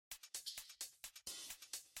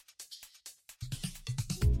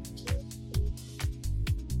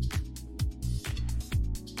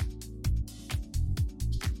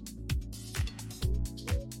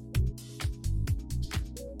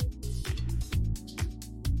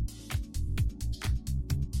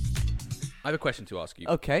I have a question to ask you.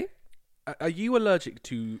 Okay. Are you allergic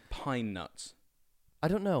to pine nuts? I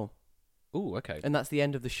don't know. Ooh, okay. And that's the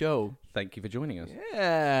end of the show. Thank you for joining us.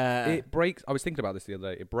 Yeah. It breaks... I was thinking about this the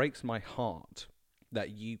other day. It breaks my heart that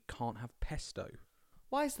you can't have pesto.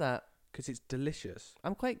 Why is that? Because it's delicious.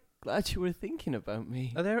 I'm quite glad you were thinking about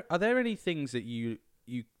me. Are there any things that you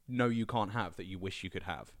know you can't have that you wish you could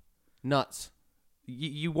have? Nuts.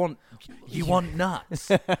 You want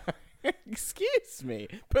nuts. Excuse me.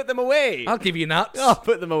 Put them away. I'll give you nuts. Oh,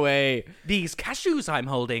 put them away. These cashews I'm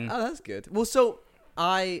holding. Oh, that's good. Well, so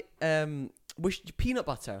I wish peanut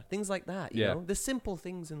butter, things like that, you know? The simple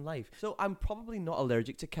things in life. So I'm probably not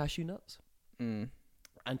allergic to cashew nuts.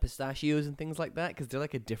 And pistachios and things like that, because they're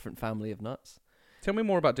like a different family of nuts. Tell me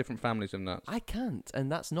more about different families of nuts. I can't,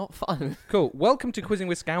 and that's not fun. Cool. Welcome to Quizzing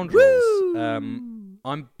with Scoundrels.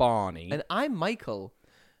 I'm Barney. And I'm Michael.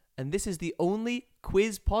 And this is the only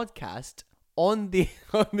quiz podcast on the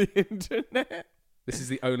internet. This is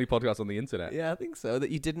the only podcast on the internet. Yeah, I think so.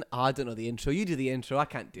 That you didn't... Oh, I don't know the intro. You do the intro. I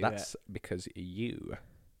can't do That's because you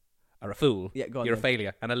are a fool. Yeah, go on. You're a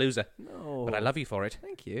failure and a loser. No. But I love you for it.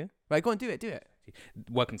 Thank you. Right, go on, do it.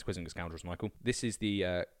 Welcome to Quizzing with Scoundrels, Michael. This is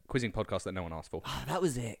the quizzing podcast that no one asked for. Oh, that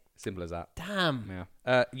was it. Simple as that. Damn.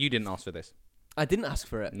 Yeah. You didn't ask for this. I didn't ask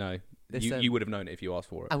for it. No. You would have known it if you asked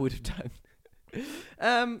for it. I would have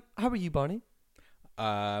done. How are you, Barney?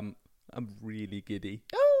 I'm really giddy.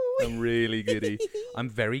 Oh. I'm really giddy. I'm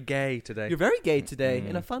very gay today. You're very gay today,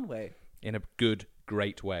 in a fun way. In a good,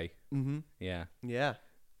 great way. Mm-hmm. Yeah. Yeah.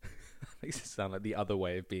 Makes it sound like the other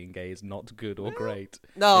way of being gay is not good or great.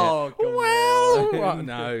 No. Yeah. Well,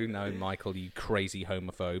 no, Michael, you crazy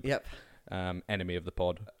homophobe. Yep. Enemy of the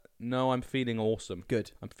pod. No, I'm feeling awesome.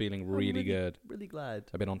 Good. I'm feeling really good. Really glad.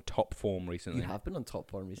 I've been on top form recently. You have been on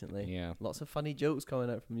top form recently. Yeah. Lots of funny jokes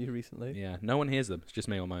coming out from you recently. Yeah. No one hears them. It's just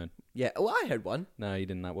me on my own. Yeah. Oh, I heard one. No, you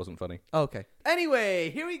didn't. That wasn't funny. Oh, okay.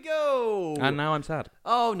 Anyway, here we go. And now I'm sad.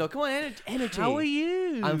 Oh, no. Come on, energy. How are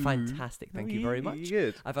you? I'm fantastic. Thank you very much. You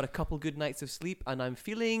good? I've had a couple good nights of sleep and I'm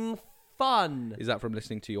feeling fun. Is that from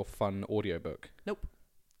listening to your fun audiobook? Nope.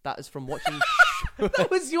 That is from watching... That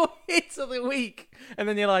was your hit of the week. And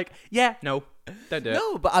then you're like, yeah, no, don't do it.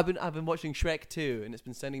 No, but I've been watching Shrek 2 and it's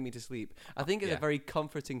been sending me to sleep. I think it's Yeah. a very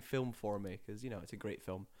comforting film for me because, you know, it's a great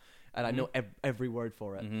film. And I know every word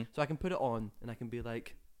for it. Mm-hmm. So I can put it on and I can be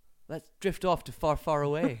like, let's drift off to far, far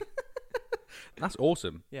away. That's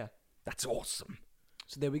awesome. Yeah. That's awesome.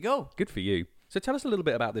 So there we go. Good for you. So tell us a little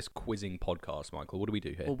bit about this quizzing podcast, Michael. What do we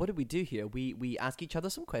do here? Well, what do we do here? We ask each other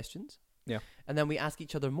some questions. Yeah. And then we ask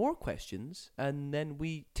each other more questions. And then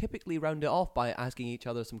we typically round it off by asking each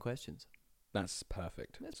other some questions. That's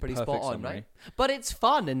perfect. That's It's pretty perfect spot on, summary. right? But it's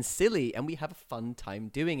fun and silly, and we have a fun time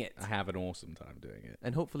doing it. I have an awesome time doing it.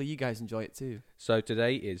 And hopefully you guys enjoy it too. So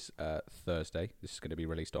today is Thursday. This is going to be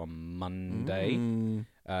released on Monday.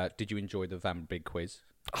 Did you enjoy the Van Big quiz?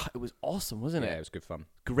 Oh, it was awesome, wasn't Yeah, it? it was good fun.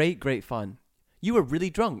 Great fun. You were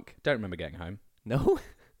really drunk. Don't remember getting home. No?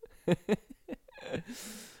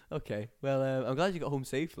 Okay. Well, I'm glad you got home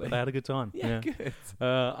safely. But I had a good time. Yeah, good.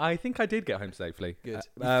 I think I did get home safely. Good.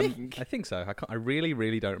 I You think? think so. I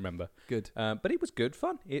really don't remember. Good. But it was good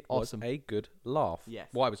fun. It Awesome. was a good laugh. Yes.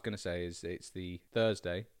 What I was going to say is it's the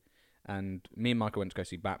Thursday, and me and Michael went to go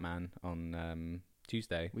see Batman on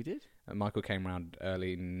Tuesday. We did? And Michael came around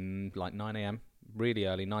early, like 9 a.m. Really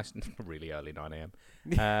early, nice, really early 9 a.m.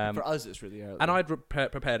 For us, it's really early. And I'd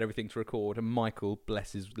prepared everything to record, and Michael,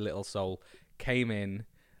 bless his little soul, came in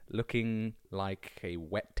looking like a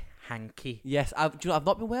wet hanky. Yes, I've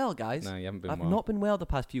not been well, guys. No, you haven't been I've well. not been well the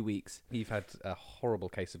past few weeks. You've had a horrible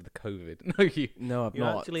case of the COVID. No, No, I've you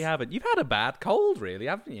not. actually haven't. You've had a bad cold, really,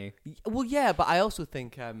 haven't you? Well, yeah, but I also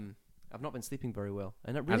think I've not been sleeping very well,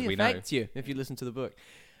 and it really we know. affects you if you listen to the book.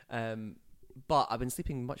 But I've been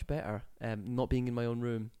sleeping much better, not being in my own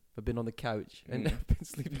room. I've been on the couch and I've been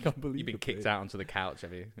sleeping unbelievably. You've been kicked out onto the couch,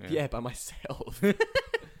 have you? Yeah, by myself.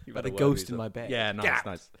 You've by had the a ghost wormies in up. my bed. Yeah, nice,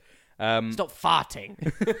 Gah! nice. Stop farting.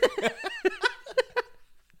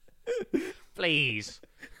 Please.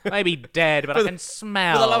 Maybe dead, but I can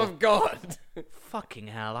smell. For the love of God. Fucking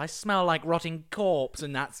hell, I smell like rotting corpse,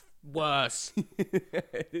 and that's worse.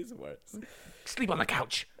 It is worse. Sleep on the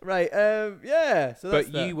couch. Right, yeah. So that's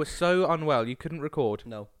But you were so unwell, you couldn't record.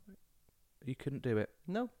 No. You couldn't do it.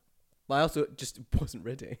 No. But I also just wasn't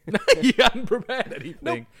ready. You hadn't prepared anything.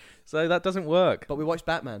 Nope. So that doesn't work. But we watched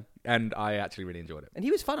Batman. And I actually really enjoyed it. And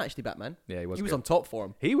he was fun, actually, Batman. Yeah, he was He was good. on top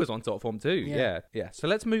form. He was on top form too. Yeah. Yeah. So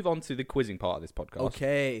let's move on to the quizzing part of this podcast.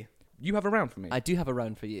 Okay. You have a round for me. I do have a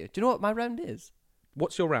round for you. Do you know what my round is?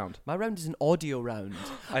 What's your round? My round is an audio round.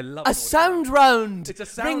 I love A sound round! It's a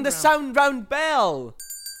sound Ring the round. sound round bell!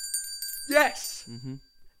 Yes. Mm-hmm.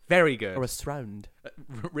 Very good. Or a shroud.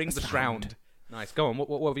 Ring A the shroud. shroud. Nice. Go on.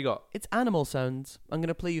 What have you got? It's animal sounds. I'm going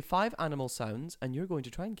to play you 5 animal sounds, and you're going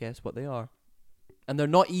to try and guess what they are. And they're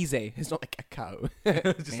not easy. It's not like a cow.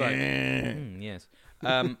 Just like, yes.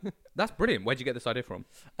 That's brilliant. Where'd you get this idea from?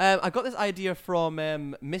 I got this idea from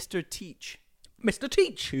Mr. Teach. Mr.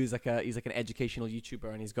 Teach. He's like an educational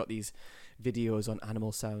YouTuber, and he's got these videos on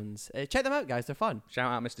animal sounds. Check them out, guys. They're fun.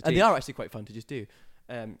 Shout out Mr. Teach. And they are actually quite fun to just do.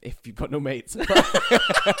 If you've got no mates.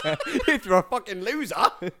 If you're a fucking loser.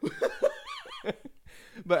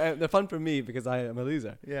 But they're fun for me because I am a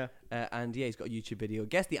loser. Yeah. And yeah, he's got a YouTube video.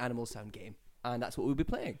 Guess the animal sound game. And that's what we'll be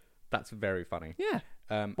playing. That's very funny. Yeah.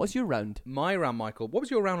 What's your round? My round, Michael. What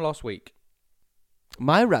was your round last week?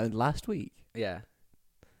 My round last week. Yeah.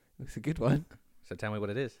 It's a good one. So tell me what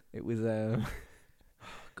it is. It was God,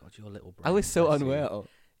 your little brain. I was so bless you. unwell.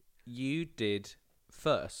 You did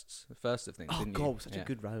first of things, Oh didn't god, you? it was such a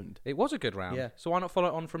good round. It was a good round. Yeah. So why not follow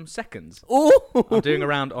it on from seconds? Oh, I'm doing a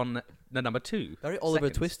round on the number 2. very Oliver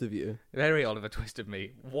Seconds. Twist of you. Very Oliver Twist of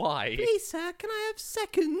me. Why? Please, sir, can I have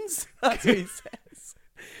seconds? That's what he says.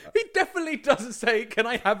 He definitely doesn't say, "Can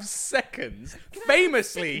I have seconds?"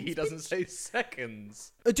 Famously, he doesn't say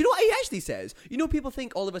seconds. Do you know what he actually says? You know, people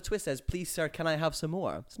think Oliver Twist says, "Please, sir, can I have some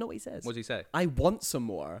more?" That's not what he says. What does he say? I want some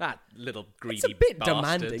more. That little greedy It's a bit bastard.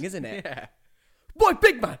 demanding, isn't it? Yeah. Boy,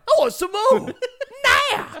 big man, I want some more.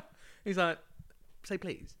 Nah. He's like, say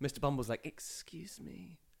please. Mr. Bumble's like, excuse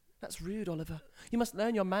me. That's rude, Oliver. You must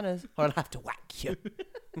learn your manners or I'll have to whack you.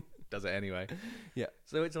 Does it anyway. Yeah.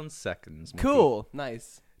 So it's on seconds. Michael. Cool.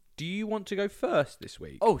 Nice. Do you want to go first this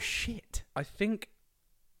week? Oh, shit. I think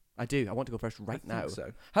I do. I want to go first right now.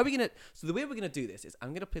 so. How are we going to... So the way we're going to do this is I'm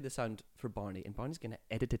going to play the sound for Barney, and Barney's going to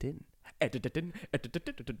edit it in. Edit it in. Edit it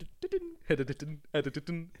in.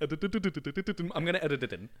 I'm going to edit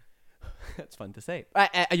it in. That's fun to say. Right,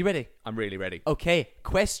 are you ready? I'm really ready. Okay.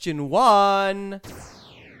 Question 1.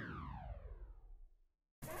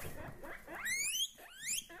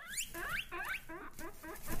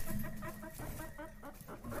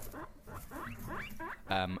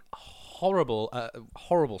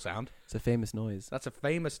 Horrible sound. It's a famous noise. That's a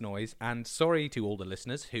famous noise, and sorry to all the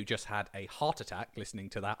listeners who just had a heart attack listening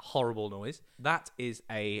to that horrible noise. That is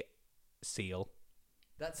a seal.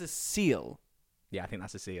 That's a seal. Yeah, I think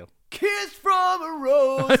that's a seal. Kiss from a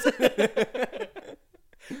rose.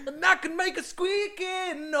 And I can make a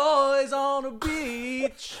squeaking noise on a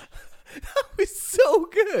beach. That was so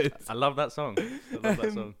good. I love that song. I love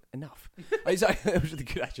that song. Enough. Sorry, that was really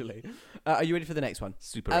good, actually. Are you ready for the next one?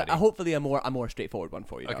 Super ready. Hopefully a more straightforward one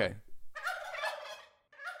for you. Okay. darling.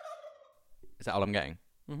 Is that all I'm getting?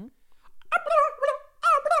 Mm-hmm.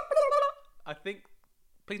 I think...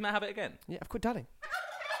 Please may I have it again? Yeah, of course, darling.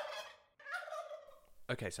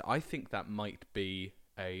 Okay, so I think that might be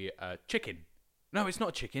a chicken. No, it's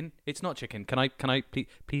not chicken. It's not chicken. Can I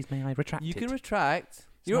please may I retract You it? can retract.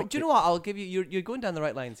 Do not you know what? I'll give you... You're going down the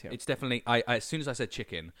right lines here. It's definitely... I as soon as I said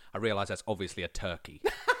chicken, I realised that's obviously a turkey.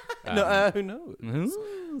 Who knows?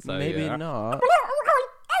 So, Maybe yeah. not.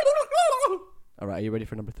 All right, are you ready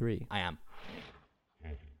for number 3? I am.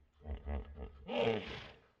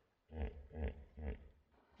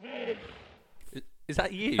 Is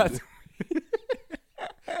that you?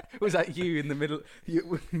 Was that you in the middle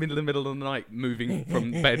of the night, moving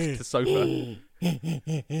from bed to sofa?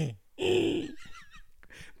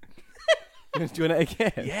 Do you want it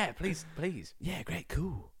again? Yeah, please. Yeah, great,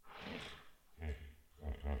 cool.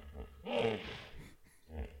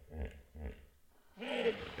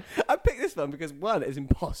 I picked this one because, one, it's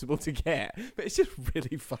impossible to get, but it's just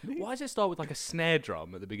really funny. Why does it start with like a snare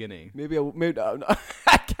drum at the beginning? Maybe no,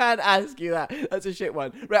 I can't ask you that. That's a shit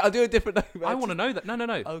one. Right, I'll do a different. I want to know that. No.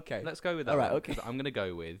 Okay. Let's go with that. All right, one, okay. 'cause I'm going to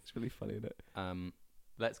go with... It's really funny, isn't it?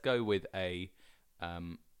 Let's go with a...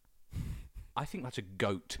 I think that's a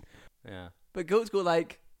goat. Yeah. But goats go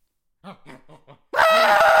like...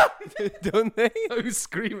 Don't they? Those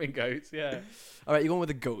screaming goats, yeah. All right, you're going with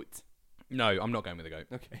a goat. No, I'm not going with a goat.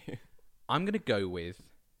 Okay. I'm going to go with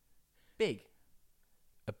Big.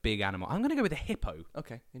 a big animal. I'm going to go with a hippo.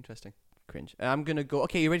 Okay, interesting. Cringe. I'm going to go...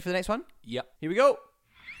 Okay, you ready for the next one? Yep. Here we go.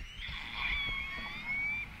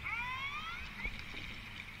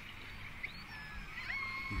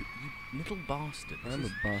 You little bastard. This I'm a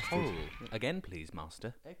is bastard. horrible. Again, please,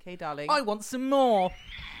 master. Okay, darling. I want some more.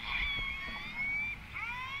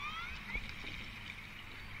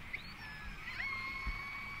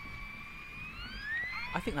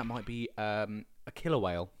 I think that might be a killer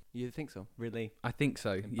whale. You think so? Really? I think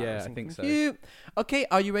so. Yeah, I Embarrassing think from so. you. Okay,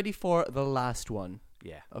 are you ready for the last one?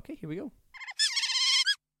 Yeah. Okay, here we go.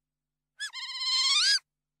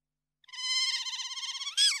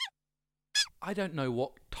 I don't know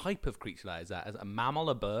what type of creature that is. That is a mammal,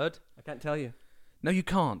 a bird? I can't tell you. No, you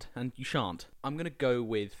can't, and you shan't. I'm going to go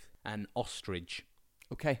with an ostrich.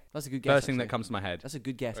 Okay, that's a good guess. First thing that comes to my head. That's a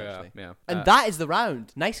good guess, actually. Yeah. And that is the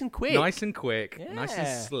round. Nice and quick. Nice and quick. Yeah. Nice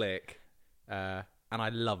and slick. And I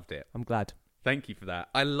loved it. I'm glad. Thank you for that.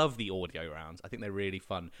 I love the audio rounds. I think they're really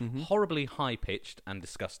fun. Horribly high-pitched and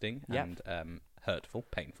disgusting and hurtful,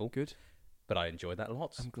 painful. Good. But I enjoyed that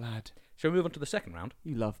lots. I'm glad. Shall we move on to the second round?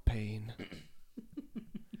 You love pain.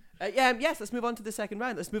 Yes, let's move on to the second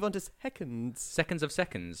round. Let's move on to seconds. Seconds of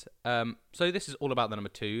seconds. So this is all about the number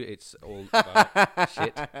 2. It's all about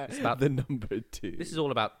shit. It's about the number 2. This is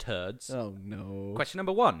all about turds. Oh, no. Question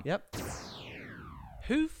number 1. Yep.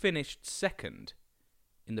 Who finished second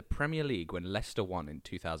in the Premier League when Leicester won in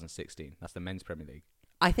 2016? That's the men's Premier League.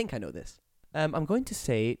 I think I know this. I'm going to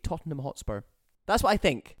say Tottenham Hotspur. That's what I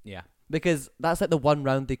think. Yeah. Because that's like the one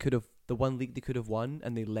round they could have, the one league they could have won,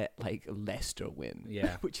 and they let like Leicester win.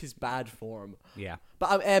 Yeah. Which is bad form. Yeah.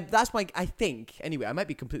 But that's my, I think, anyway, I might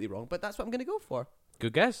be completely wrong, but that's what I'm going to go for.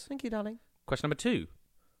 Good guess. Thank you, darling. Question number 2.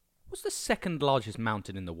 What's the second largest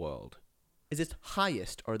mountain in the world? Is it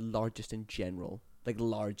highest or largest in general? Like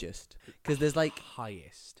largest? Because there's like...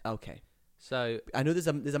 Highest. Okay. So... I know there's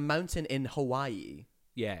a mountain in Hawaii.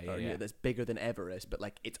 Yeah. That's bigger than Everest, but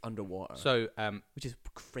like it's underwater. So, which is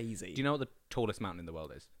crazy. do you know what the tallest mountain in the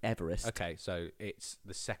world is? Everest. Okay, so it's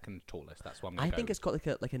the second tallest. That's what I'm I going to go think it's got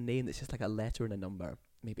like a name that's just like a letter and a number.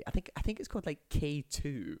 Maybe I think it's called like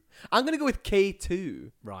K2. I'm gonna go with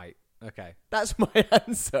K2. Right. Okay. That's my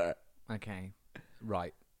answer. Okay.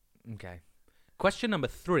 Right. Okay. Question number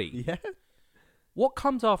 3. Yeah. What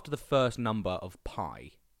comes after the first number of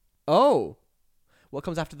pi? Oh. What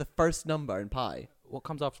comes after the first number in pi? What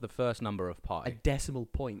comes after the first number of pi? A decimal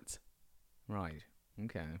point. Right.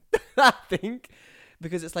 Okay. I think.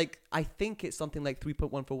 Because it's like, I think it's something like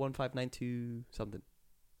 3.141592 something.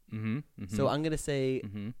 So I'm going to say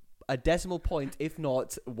a decimal point, if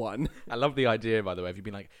not 1. I love the idea, by the way. If you've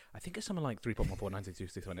been like, I think it's something like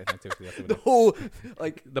 3.1492661892. The whole,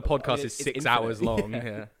 like... The podcast is 6 hours long.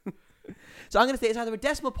 Yeah. So I'm going to say it's either a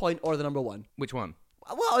decimal point or the number 1. Which one?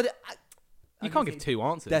 Well, You can't give 2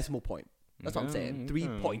 answers. Decimal point. That's what I'm saying.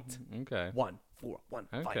 3.14159. Okay.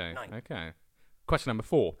 5, 9. Okay. Question number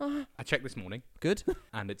 4. I checked this morning. Good.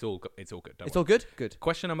 And it's all good. Don't It's worry. all good? Good.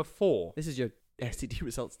 Question number 4. This is your STD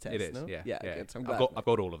results test, It is. no? Yeah. Good. So I'm glad. I've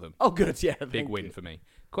got all of them. Oh, good. Yeah. Big win for me.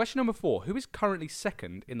 Question number 4. Who is currently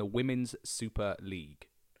second in the Women's Super League?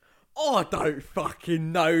 Oh, I don't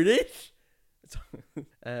fucking know this.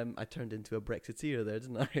 I turned into a Brexiteer there,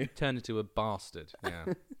 didn't I? Turned into a bastard. Yeah,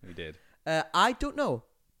 we did. I don't know.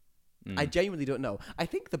 I genuinely don't know. I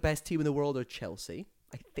think the best team in the world are Chelsea.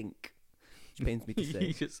 I think. Which pains me to say.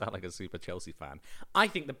 You just sound like a super Chelsea fan. I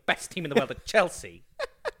think the best team in the world are Chelsea.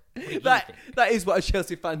 That is what a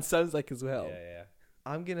Chelsea fan sounds like as well. Yeah.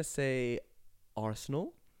 I'm going to say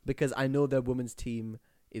Arsenal because I know their women's team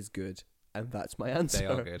is good and that's my answer. They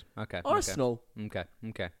are good. Okay. Arsenal. Okay.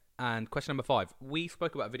 And question number 5. We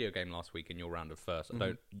spoke about a video game last week in your round of first.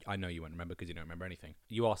 I know you won't remember because you don't remember anything.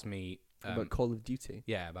 You asked me... about Call of Duty.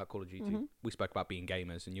 Yeah, about Call of Duty. We spoke about being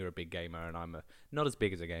gamers, and you're a big gamer, and I'm not as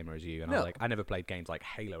big as a gamer as you. And I was like, I never played games like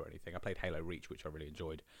Halo or anything. I played Halo Reach, which I really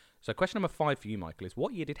enjoyed. So question number 5 for you, Michael, is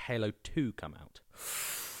what year did Halo 2 come out?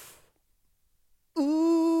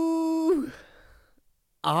 Ooh.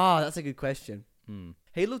 That's a good question.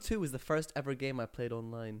 Halo 2 was the first ever game I played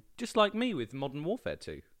online. Just like me with Modern Warfare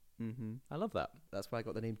 2. I love that. That's why I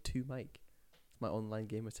got the name 2 Mike. It's my online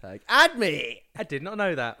gamer tag. Add me! I did not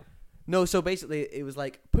know that. No, so basically it was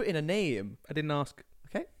like, put in a name. I didn't ask.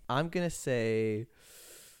 Okay. I'm going to say,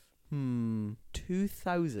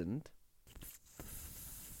 2000.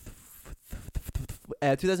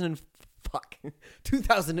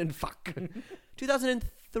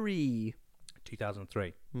 2003.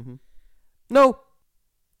 2003. No.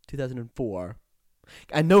 2004.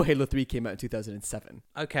 I know Halo 3 came out in 2007.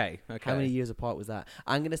 Okay. How many years apart was that?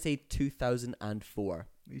 I'm going to say 2004.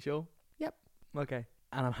 You sure? Yep. Okay.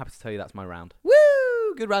 And I'm happy to tell you that's my round. Woo!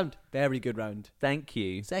 Good round. Very good round. Thank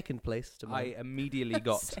you. Second place to mine. I immediately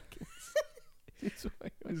got... Second. It's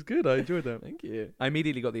good. I enjoyed that. Thank you. I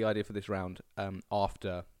immediately got the idea for this round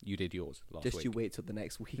after you did yours last week. Just you wait till the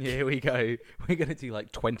next week. Here we go. We're going to do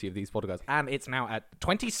like 20 of these podcasts. And it's now at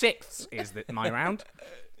 26 is my round.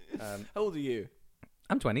 How old are you?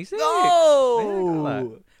 I'm 26. Oh! Yeah,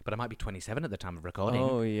 but I might be 27 at the time of recording.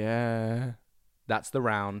 Oh, yeah. That's the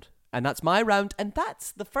round. And that's my round. And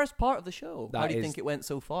that's the first part of the show. That How do you is- think it went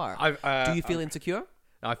so far? Do you feel insecure?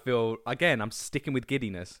 I feel, again, I'm sticking with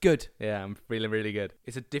giddiness. Good. Yeah, I'm feeling really good.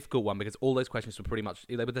 It's a difficult one because all those questions were pretty much,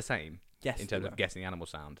 they were the same. Yes, in terms of guessing the animal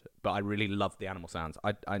sound. But I really loved the animal sounds.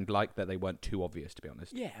 I like that they weren't too obvious, to be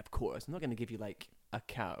honest. Yeah, of course. I'm not going to give you, like, a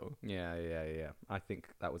cow. Yeah. I think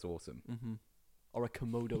that was awesome. Mm-hmm. Or a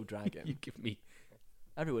Komodo dragon. You give me...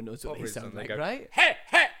 Everyone knows what they sound like, go, right? Hey,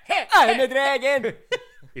 I'm a dragon!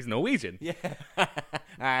 He's Norwegian. Yeah.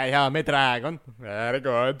 I am a dragon. Very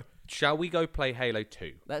good. Shall we go play Halo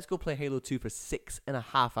 2? Let's go play Halo 2 for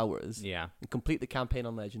 6.5 hours. Yeah. And complete the campaign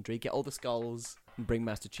on Legendary, get all the skulls, and bring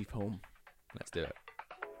Master Chief home. Let's do it.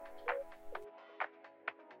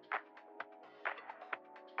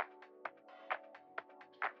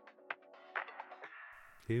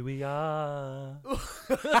 Here we are.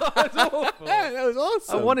 That was awful. That was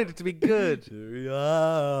awesome. I wanted it to be good. Here we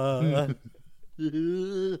are.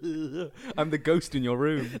 I'm the ghost in your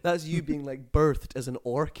room. That's you being like birthed as an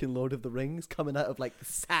orc in Lord of the Rings, coming out of like the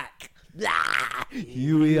sack.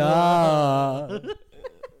 Here we are.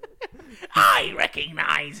 I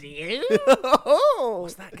recognise you. Oh.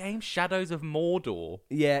 What's that game? Shadows of Mordor.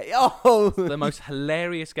 Yeah. Oh. The most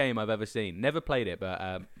hilarious game I've ever seen. Never played it,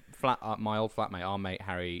 but my old flatmate, our mate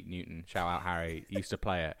Harry Newton, shout out Harry, used to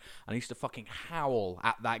play it. And I used to fucking howl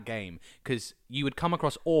at that game because you would come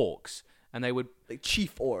across orcs and they would... Like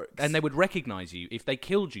chief orcs. And they would recognise you if they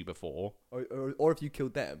killed you before. Or if you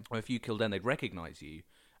killed them. Or if you killed them, they'd recognise you.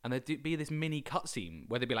 And there'd be this mini cutscene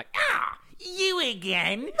where they'd be like, "Ah, you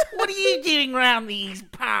again? What are you doing round these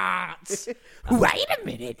parts?" Wait a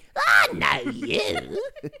minute. I know you.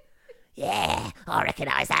 Yeah, I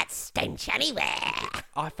recognise that stench anywhere.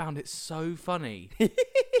 I found it so funny. Look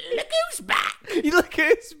who's back. You look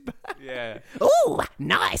who's back. Yeah. Oh,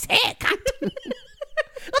 nice haircut. Are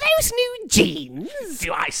those new jeans?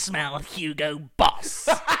 Do I smell Hugo Boss?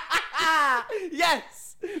 Yes.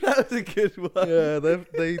 That was a good one.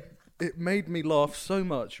 Yeah, it made me laugh so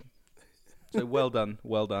much. So well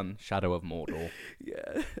done, Shadow of Mordor.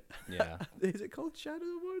 Yeah. Yeah. Is it called Shadow of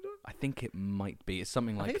Mordor? I think it might be. It's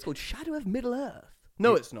something I like think it's called Shadow of Middle Earth.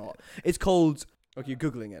 No, it's not. It's called... Okay, you're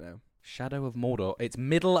Googling it now. Shadow of Mordor. It's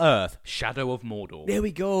Middle Earth, Shadow of Mordor. There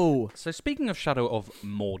we go. So speaking of Shadow of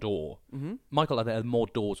Mordor, Michael, are there more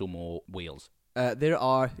doors or more wheels? There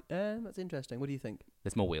are... that's interesting. What do you think?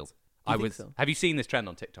 There's more wheels. You think so? Have you seen this trend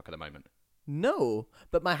on TikTok at the moment? No,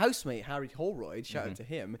 but my housemate, Harry Holroyd, shout out to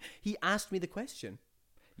him, he asked me the question.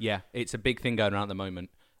 Yeah, it's a big thing going around at the moment.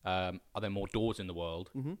 Are there more doors in the world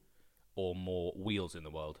or more wheels in the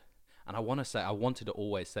world? And I wanted to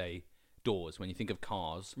always say doors. When you think of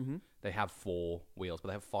cars, they have 4 wheels, but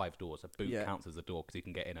they have 5 doors. A boot counts as a door because you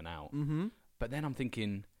can get in and out. But then I'm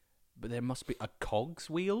thinking, but there must be a cogs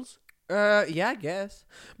wheels? Yeah, I guess.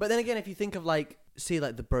 But then again, if you think of like, say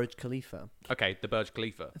like the Burj Khalifa. Okay, the Burj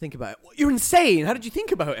Khalifa. Think about it. You're insane. How did you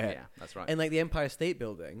think about it? Yeah, that's right. And like the Empire State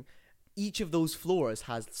Building, each of those floors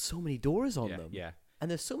has so many doors on them. Yeah.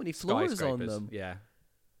 And there's so many floors on them. Yeah,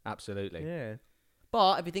 absolutely. Yeah.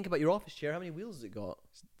 But if you think about your office chair, how many wheels has it got?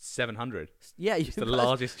 700. Yeah, It's the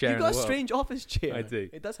largest chair in the You've got a world. strange office chair. I do.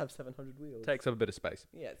 It does have 700 wheels. Takes up a bit of space.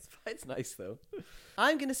 Yeah, it's nice though.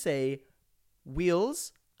 I'm going to say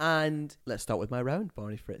wheels, and let's start with my round,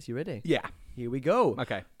 Barney Fritz. You ready? Yeah. Here we go.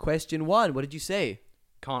 Okay. Question 1. What did you say?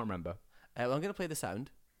 Can't remember. Well, I'm going to play the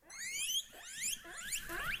sound.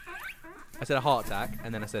 I said a heart attack,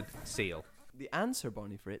 and then I said seal. The answer,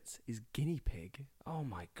 Barney Fritz, is guinea pig. Oh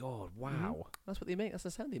my god! Wow. That's what they make. That's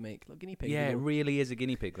the sound they make. Look, guinea pig. Yeah, They it go, really is a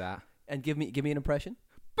guinea pig. That. and give me an impression.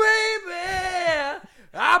 Baby,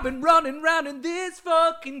 I've been running round in this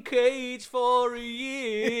fucking cage for a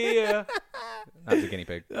year. That's a guinea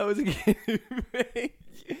pig. That was a guinea pig.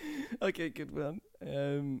 Okay, good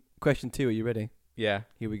one. Question 2. Are you ready? Yeah.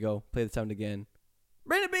 Here we go. Play the sound again.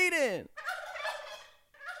 Bring the beat in.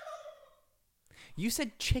 You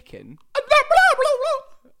said chicken.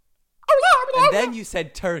 And then you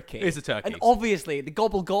said turkey. It's a turkey. And obviously, the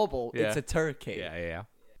gobble gobble, Yeah. it's a turkey. Yeah.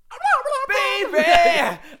 Baby,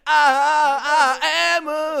 I am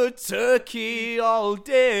a turkey all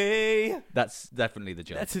day. That's definitely the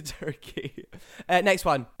joke. That's a turkey. Next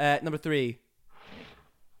one. Number 3.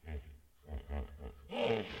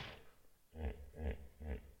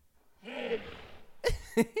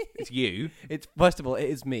 It's you, It's first of all, it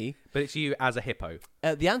is me. but it's you as a hippo.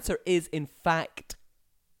 The answer is, in fact,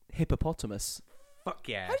 hippopotamus. Fuck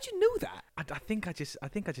yeah. How did you know that? I think I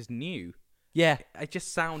just knew. Yeah. It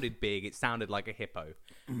just sounded big. It sounded like a hippo.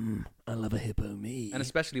 I love a hippo, me. And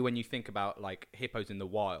especially when you think about like hippos in the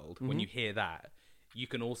wild, when you hear that, you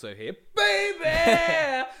can also hear, "Baby,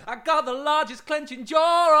 I got the largest clenching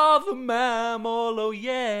jaw of a mammal, oh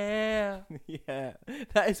yeah. Yeah,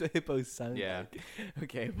 that is what hippos sound Yeah. like.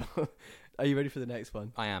 Okay, well, are you ready for the next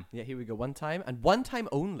one? I am. Yeah, here we go. One time, and one time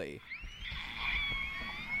only.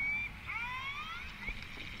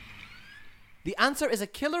 The answer is a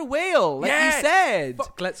killer whale, like you said.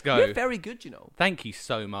 Fuck, let's go. You're very good, you know. Thank you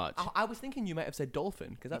so much. I was thinking you might have said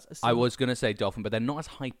dolphin, because that's I was going to say dolphin, but they're not as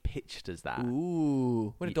high-pitched as that.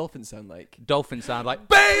 Ooh. What do dolphins sound like? Dolphins sound like,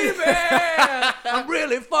 baby, I'm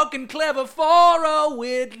really fucking clever for a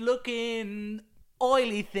weird-looking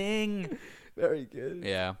oily thing. Very good.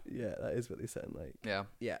 Yeah. Yeah, that is what they sound like. Yeah.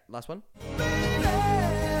 Yeah, last one.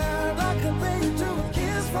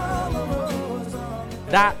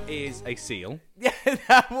 That is a seal. Yeah,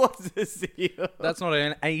 that was a seal. That's not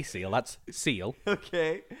an A seal, that's seal.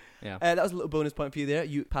 Okay. Yeah. That was a little bonus point for you there.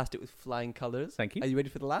 You passed it with flying colours. Thank you. Are you ready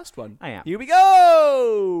for the last one? I am. Here we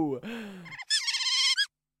go!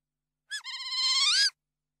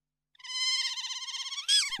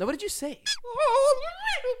 Now, what did you say?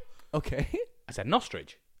 Okay. I said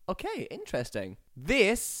nostrich. Okay, interesting.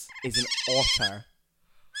 This is an otter.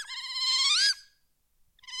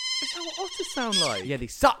 Is that what otters sound like? Yeah, they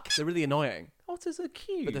suck. They're really annoying. Otters are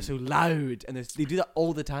cute. But they're so loud, and they do that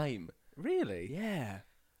all the time. Really? Yeah.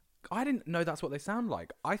 I didn't know that's what they sound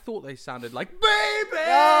like. I thought they sounded like, baby,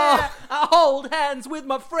 I hold hands with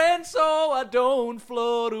my friends so I don't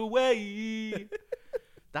float away.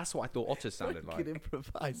 That's what I thought otters sounded Good like.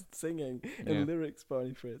 improvised singing Yeah. and lyrics,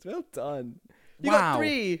 Barney Fritz. Well done. You Wow. got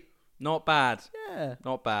 3. Not bad. Yeah.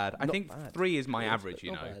 Not bad. I Not think bad. 3 is my Yeah, average,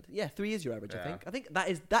 you not know. bad. Yeah, 3 is your average, Yeah. I think. I think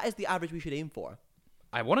that is the average we should aim for.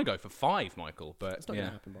 I want to go for 5, Michael, but It's not yeah,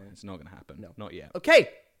 gonna happen, Barney. it's not going to happen. No. Not yet. Okay.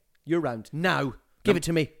 Your round. Now. Give it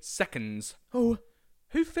to me. Seconds. Oh.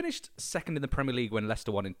 Who finished second in the Premier League when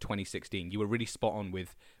Leicester won in 2016? You were really spot on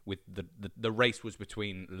with the race was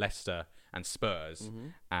between Leicester and Spurs,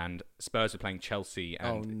 and Spurs were playing Chelsea,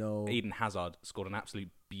 and Mm-hmm. Oh, no. Eden Hazard scored an absolute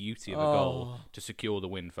beauty of a goal to secure the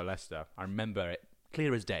win for Leicester. I remember it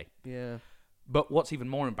clear as day. Yeah. But what's even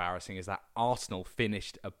more embarrassing is that Arsenal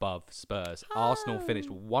finished above Spurs. Arsenal finished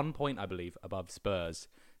 1 point, I believe, above Spurs.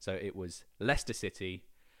 So it was Leicester City,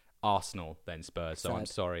 Arsenal, then Spurs. So I'm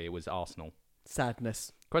Sad. sorry, it was Arsenal.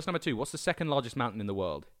 Sadness. Question number 2. What's the second largest mountain in the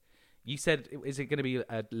world? You said, is it going to be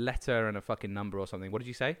a letter and a fucking number or something? What did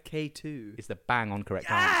you say? K2. It's the bang on correct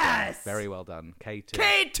Yes! answer. Very well done. K2.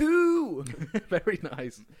 K2! Very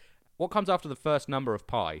nice. What comes after the first number of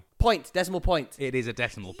pi? Point. Decimal point. It is a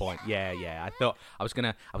decimal point. Yeah. I thought I was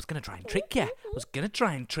gonna try and trick you.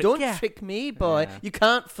 Don't trick me, boy. Yeah. You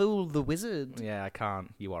can't fool the wizard. Yeah, I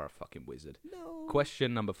can't. You are a fucking wizard. No.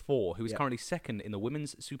 Question number 4. Who is Yeah. currently second in the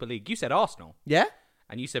Women's Super League? You said Arsenal. Yeah?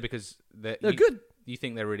 And you said because They're you, good. You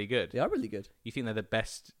think they're really good. They are really good. You think they're the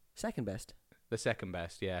best, Second best. the second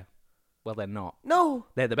best, yeah. Well, they're not. No.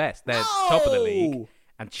 They're the best. They're No! top of the league.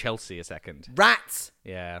 And Chelsea are second. Rats.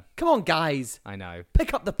 Yeah, Come on, guys. I know.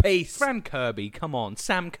 Pick up the pace. Fran Kirby, come on.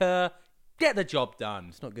 Sam Kerr, get the job done.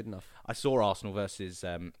 It's not good enough. I saw Arsenal versus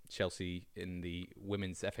Chelsea in the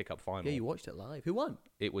Women's FA Cup final. Yeah, you watched it live. Who won?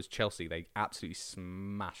 It was Chelsea. They absolutely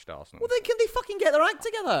smashed Arsenal. Well, then can they fucking get their act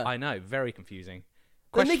together? I know, very confusing.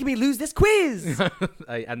 They're making me lose this quiz.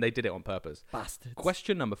 And they did it on purpose. Bastards.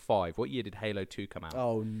 Question number 5. What year did Halo 2 come out?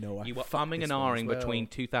 Oh, no. I You were fucked umming this and one as ahhing well. between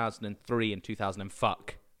 2003 and 2000 and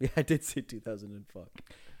fuck. Yeah, I did say 2000 and fuck.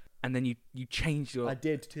 And then you changed your... I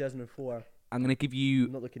did 2004. I'm going to give you...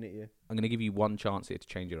 I'm not looking at you. I'm going to give you one chance here to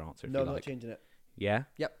change your answer if No, you I'm not like. changing it. Yeah?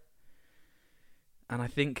 Yep. And I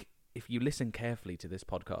think if you listen carefully to this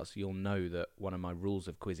podcast, you'll know that one of my rules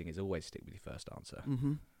of quizzing is always stick with your first answer.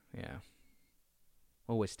 Mm-hmm. Yeah.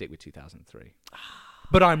 Always stick with 2003.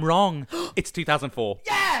 But I'm wrong. It's 2004.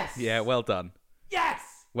 Yes! Yeah, well done. Yes!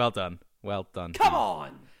 Well done. Well done. Come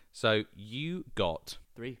on! So you got...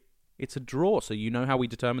 3. It's a draw, so you know how we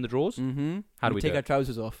determine the draws? Mm-hmm. How do we take do our it?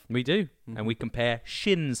 trousers off? We do. And we compare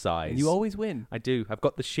shin size. And you always win. I do. I've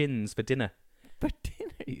got the shins for dinner. For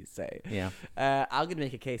dinner, you say? Yeah. I'm going to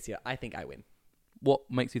make a case here. I think I win. What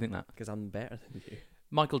makes you think that? Because I'm better than you.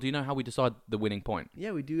 Michael, do you know how we decide the winning point?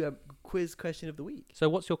 Yeah, we do a quiz question of the week. So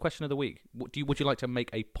what's your question of the week? Would you like to make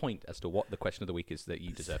a point as to what the question of the week is that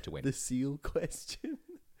you deserve to win? The seal question.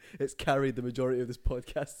 It's carried the majority of this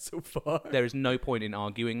podcast so far. There is no point in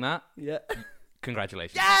arguing that. Yeah.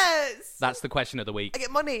 Congratulations. Yes! That's the question of the week. I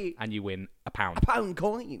get money. And you win a pound A pound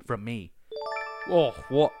coin. from me. Oh,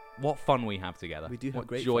 what fun we have together. We do have what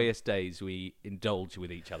great joyous days we indulge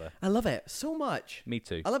with each other. I love it so much. Me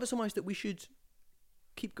too. I love it so much that we should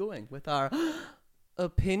keep going with our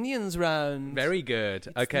opinions round. Very good.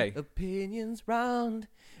 It's Okay. the opinions round.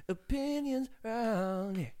 Opinions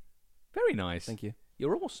round. Yeah. Very nice. Thank you.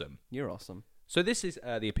 You're awesome. You're awesome. So this is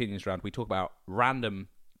the opinions round. We talk about random,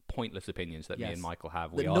 pointless opinions that me Yes. and Michael have.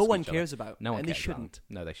 That We no ask one each other. cares about. No one and cares they about shouldn't. them.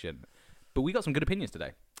 No, they shouldn't. But we got some good opinions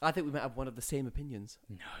today. I think we might have one of the same opinions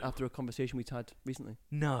No. after a conversation we had recently.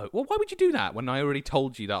 No. Well, why would you do that when I already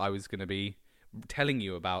told you that I was going to be telling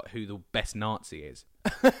you about who the best Nazi is?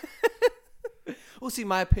 Well, see,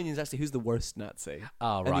 my opinion is actually who's the worst Nazi.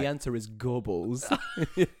 Oh, And right. the answer is Goebbels.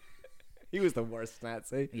 He was the worst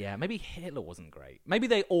Nazi. Yeah, maybe Hitler wasn't great. Maybe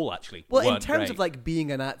they all actually Well, in weren't terms great. of like being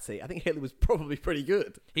a Nazi, I think Hitler was probably pretty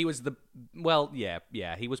good. He was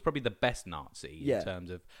he was probably the best Nazi Yeah. in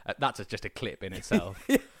terms of... just a clip in itself.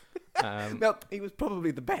 Well, he was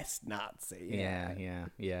probably the best Nazi.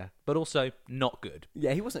 Yeah. But also not good.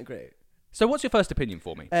 Yeah, he wasn't great. So what's your first opinion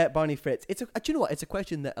for me? Barney Fritz. Do you know what? It's a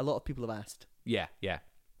question that a lot of people have asked. Yeah.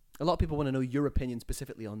 A lot of people want to know your opinion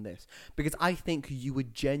specifically on this because I think you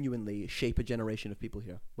would genuinely shape a generation of people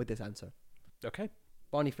here with this answer. Okay.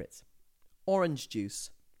 Barney Fritz. Orange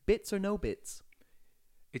juice. Bits or no bits?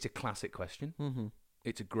 It's a classic question. Mm-hmm.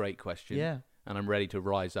 It's a great question. Yeah. And I'm ready to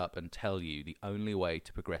rise up and tell you the only way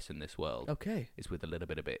to progress in this world Okay. is with a little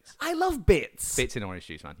bit of bits. I love bits. Bits in orange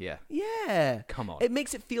juice, man. Yeah. Yeah. Come on. It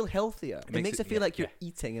makes it feel healthier. It makes it feel like you're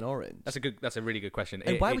eating an orange. That's a really good question.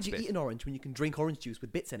 And why would it's you bits. eat an orange when you can drink orange juice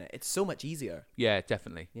with bits in it? It's so much easier. Yeah,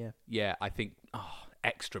 definitely. Yeah. Yeah, I think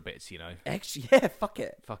extra bits, Actually, yeah, fuck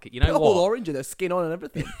it. Fuck it. You Put know a whole what? orange in there, skin on and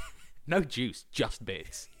everything. No juice, just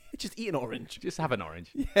bits. Just eat an orange. Just have an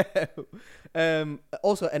orange. Yeah.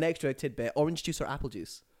 Also, an extra tidbit: orange juice or apple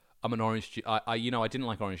juice? I'm an orange juice. I didn't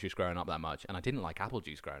like orange juice growing up that much, and I didn't like apple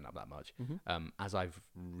juice growing up that much. As I've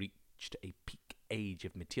reached a peak age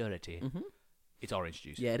of maturity, it's orange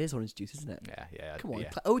juice. Yeah, it is orange juice, isn't it? Yeah. Come on, Yeah.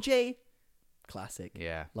 OJ, classic.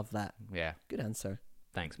 Yeah. Love that. Yeah. Good answer.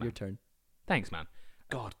 Thanks, man. Your turn. Thanks, man.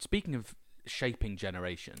 God, speaking of shaping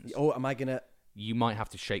generations, Oh, am I gonna? you might have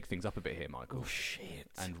to shake things up a bit here, Michael, Oh shit.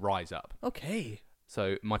 and rise up. Okay.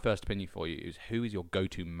 So my first opinion for you is: who is your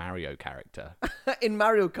go-to Mario character? In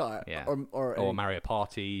Mario Kart. Yeah. Or Mario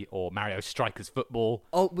Party, or Mario Strikers Football.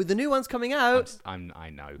 Oh, with the new ones coming out, I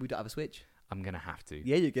know. we don't have a Switch. I'm gonna have to.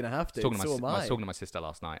 Yeah, you're gonna have to. I was So am I I. was talking to my sister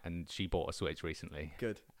last night, and she bought a Switch recently.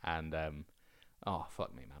 Good. And oh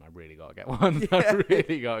fuck me, man! I really gotta get one. I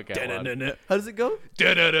really gotta get one. How does it go?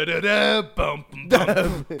 Bum, bum,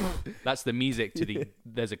 bum. That's the music to the.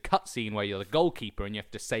 There's a cutscene where you're the goalkeeper and you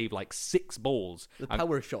have to save like 6 balls. The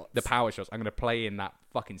power shots. The power shots. I'm gonna play in that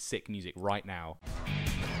fucking sick music right now.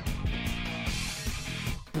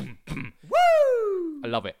 Woo! I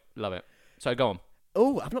love it. Love it. So go on.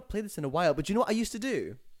 Oh, I've not played this in a while, but do you know what I used to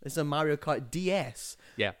do? It's a Mario Kart DS.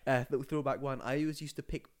 Yeah. Little throwback one. I always used to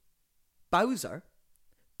pick Bowser,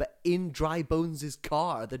 but in Dry Bones'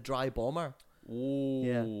 car, the Dry Bomber.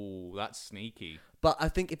 Ooh, that's sneaky. But I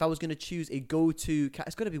think if I was going to choose a go-to cat,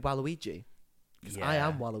 it's got to be Waluigi. Because I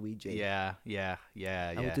am Waluigi. Yeah.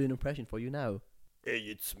 I will do an impression for you now. Hey,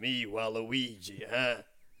 it's me, Waluigi, huh?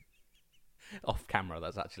 Off camera,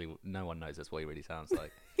 that's actually no one knows that's what he really sounds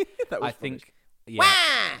like. That was I funny. think. Yeah.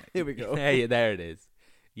 Here we go. There it is.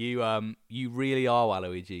 You really are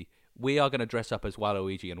Waluigi. We are going to dress up as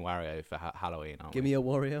Waluigi and Wario for Halloween, aren't Give me a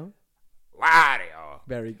Wario. Wario.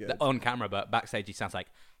 Very good. On camera, but backstage he sounds like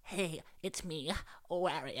Hey, it's me,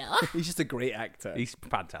 Wario. He's just a great actor. he's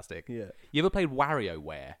fantastic. Yeah. You ever played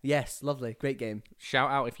WarioWare? Yes, lovely. Great game. Shout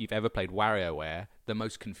out if you've ever played WarioWare, the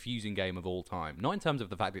most confusing game of all time. Not in terms of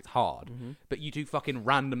the fact it's hard, but you do fucking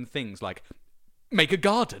random things like make a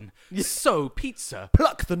garden, sew pizza,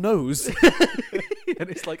 Pluck the nose. and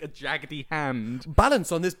it's like a jaggedy hand.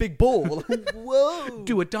 Balance on this big ball. Whoa.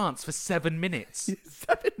 Do a dance for 7 minutes.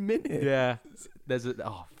 7 minutes. Yeah. There's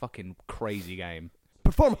a fucking crazy game.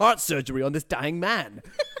 Perform heart surgery on this dying man.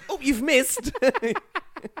 Oh, you've missed.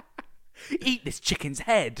 Eat this chicken's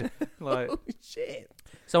head. Like, Oh, shit.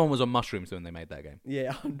 someone was on mushrooms when they made that game.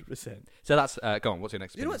 Yeah, 100%. So that's go on. What's your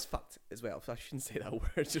next? You know opinion? what's fucked as well? So I shouldn't say that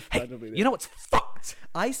word. Just Hey, randomly. you know what's fucked?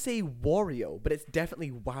 I say Wario, but it's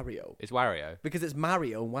definitely Wario. It's Wario. Because it's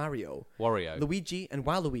Mario and Wario. Wario. Luigi and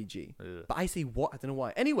Waluigi. Ugh. But I say what? I don't know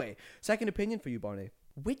why. Anyway, second opinion for you, Barney.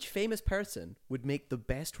 Which famous person would make the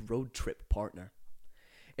best road trip partner?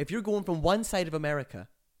 If you're going from one side of America,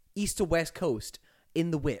 east to west coast,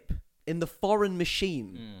 in the whip, in the foreign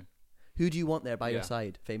machine, who do you want there by your Yeah.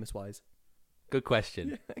 side, famous-wise? Good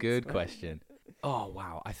question. Good question. Oh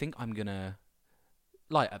wow. I think I'm gonna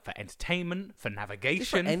for entertainment, for Just for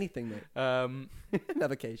navigation. anything, mate.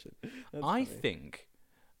 Navigation. That's I funny.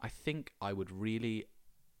 think I would really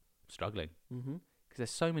struggling Mm-hmm. because there's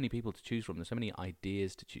so many people to choose from. There's so many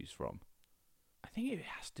ideas to choose from. I think it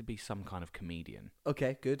has to be some kind of comedian.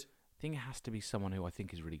 Okay, good. I think it has to be someone who I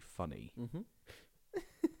think is really funny. Mm-hmm.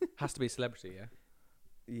 Has to be a celebrity, yeah.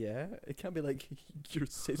 Yeah, it can't be like your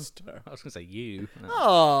sister. I was gonna say you. No.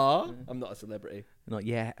 Aww. I'm not a celebrity. Not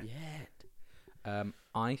yet. Yet.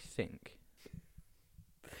 I think.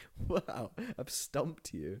 Wow, I've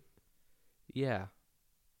stumped you. Yeah.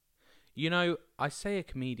 You know, I say a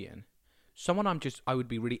comedian. Someone I would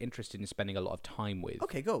be really interested in spending a lot of time with.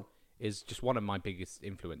 Okay, go. Is just one of my biggest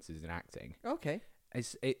influences in acting. Okay.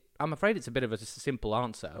 I'm afraid it's a bit of a simple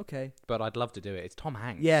answer. Okay. But I'd love to do it. It's Tom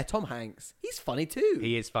Hanks. Yeah, Tom Hanks. He's funny too.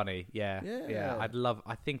 He is funny. Yeah. Yeah.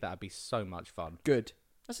 I think that'd be so much fun. Good.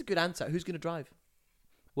 That's a good answer. Who's going to drive?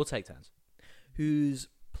 We'll take turns. Whose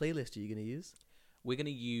playlist are you going to use? We're going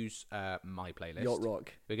to use my playlist. Yacht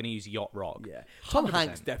Rock. We're going to use Yacht Rock. Yeah. Tom 100%.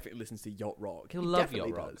 Hanks definitely listens to Yacht Rock. He'll He love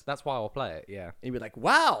definitely Yacht Rock. does. That's why I'll play it, yeah. And he'll be like,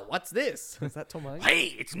 wow, what's this? Is that Tom Hanks?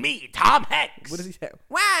 Hey, it's me, Tom Hanks. What does he say?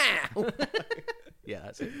 Wow. Yeah,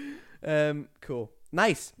 that's it. Cool.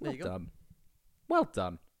 Nice. There Well you go. done. Well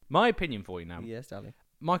done. My opinion for you now. Yes, darling.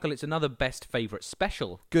 Michael, it's another best favourite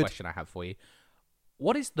special Good. question I have for you.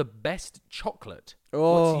 What is the best chocolate?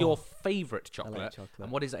 Oh. What's your favourite chocolate? chocolate.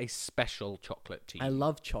 And what is a special chocolate to you? I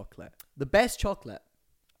love chocolate. The best chocolate.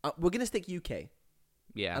 We're going to stick UK.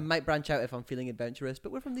 yeah. I might branch out if I'm feeling adventurous,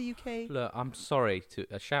 but we're from the UK. Look, I'm sorry to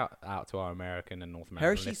a shout out to our American and North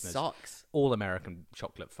American Hershey listeners. sucks. All American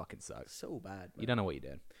chocolate fucking sucks. So bad. You don't know what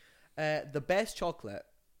you're doing. The best chocolate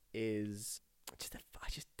is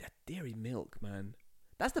just that dairy milk, man.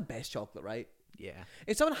 That's the best chocolate, right? Yeah.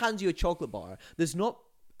 If someone hands you a chocolate bar,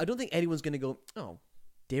 I don't think anyone's going to go, oh,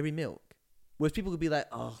 dairy milk. Whereas people could be like,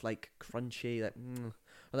 oh, like crunchy, like, or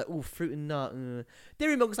like, oh, fruit and nut.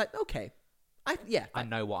 Dairy milk is like, okay. I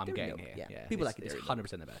know what I'm dairy getting milk, here. yeah. People like it's dairy 100% milk.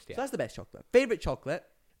 the best, yeah. So that's the best chocolate. Favorite chocolate?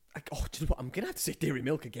 Do you know what? I'm going to have to say dairy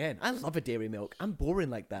milk again. I love a dairy milk. I'm boring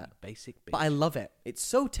like that. Basic bitch. But I love it. It's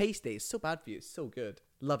so tasty. It's so bad for you. It's so good.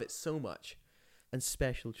 Love it so much. And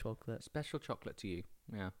special chocolate. Special chocolate to you.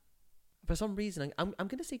 Yeah. For some reason, I'm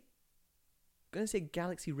gonna say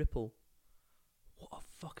Galaxy Ripple. What a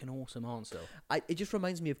fucking awesome answer. It just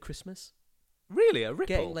reminds me of Christmas. Really? A Ripple?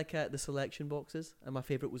 Getting like the selection boxes, and my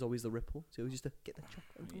favorite was always the Ripple. So it was just to get the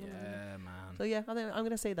chocolate. Yeah, man. So yeah, I'm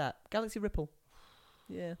gonna say that Galaxy Ripple.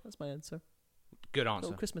 Yeah, that's my answer. Good answer.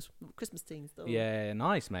 Little Christmas things though. Yeah,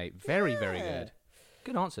 nice, mate. Very, very Yeah. good.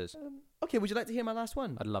 Good answers. Okay, would you like to hear my last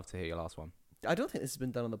one? I'd love to hear your last one. I don't think this has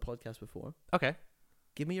been done on the podcast before. Okay.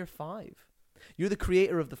 Give me your 5. You're the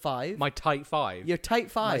creator of the 5. My tight 5. Your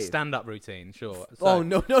tight 5. My stand-up routine, sure. Oh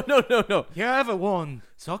no. You ever won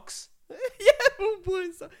socks? Yeah,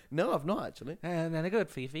 boys. No, I've not actually. And then they're good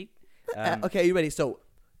for your feet. Okay, are you ready? So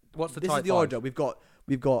What's the this tight is the 5? order.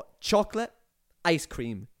 We've got chocolate, ice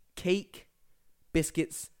cream, cake,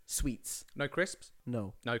 biscuits, sweets. No crisps?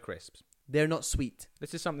 No, No crisps. they're not sweet.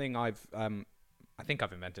 This is something I think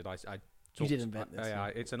I've invented. You did invent this, Yeah,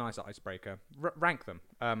 yeah. it's a nice icebreaker. Rank them.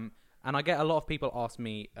 And I get a lot of people ask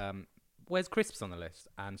me, where's crisps on the list?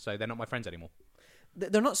 And so they're not my friends anymore.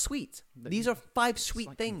 They're not sweet. These are 5 sweet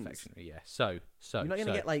like things. confectionery, yeah. So You're not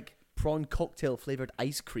gonna get like prawn cocktail flavored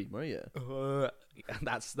ice cream, are you?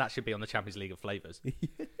 that should be on the Champions League of flavors.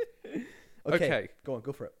 Okay, go on,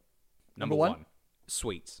 go for it. Number one,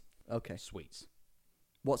 sweets. Okay, Sweets.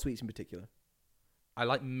 what sweets in particular? I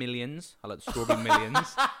like Millions. I like the strawberry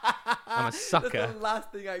Millions. I'm a sucker. That's the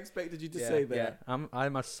last thing I expected you to Yeah, say there. yeah.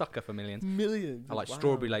 I'm a sucker for Millions. Millions. I like Wow.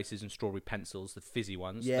 strawberry laces and strawberry pencils, the fizzy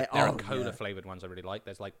ones. Yeah, There are oh, cola yeah. flavoured ones I really like.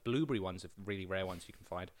 There's like blueberry ones, really rare ones you can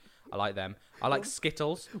find. I like them. I like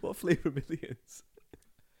Skittles. What flavor Millions?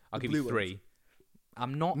 I'll The give you blue 3.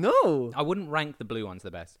 I'm not... No. I wouldn't rank the blue ones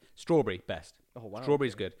the best. Strawberry, best. Oh wow.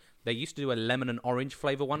 Strawberry's good. They used to do a lemon and orange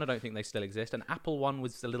flavour one. I don't think they still exist. An apple one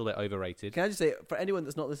was a little bit overrated. Can I just say, for anyone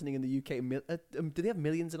that's not listening in the UK, do they have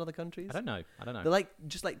millions in other countries? I don't know. They're like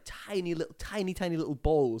just like tiny little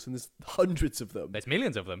balls, and there's hundreds of them, There's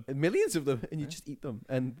millions of them. and millions of them, and you just eat them,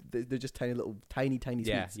 and they're just tiny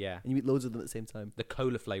Yeah, sweets. yeah. And you eat loads of them at the same time. The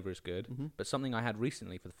cola flavour is good. Mhm. But something I had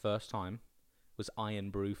recently for the first time was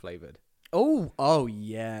Iron Brew flavoured. Oh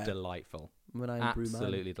yeah. Delightful. When I brew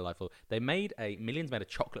Absolutely delightful. Millions made a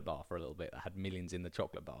chocolate bar for a little bit that had millions in the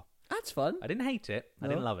chocolate bar. That's fun. I didn't hate it. I No?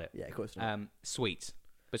 didn't love it. Yeah, of course. Not. Sweet.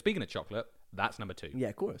 But speaking of chocolate, that's number 2. Yeah,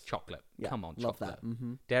 of course. Chocolate. Yeah, Come on, love chocolate. that.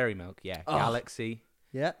 Mm-hmm. Dairy milk, yeah. Oh. Galaxy.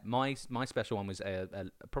 Yeah. My special one was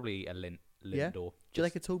probably a Lindor. Yeah? Do you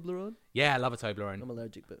like a Toblerone? Yeah, I love a Toblerone. I'm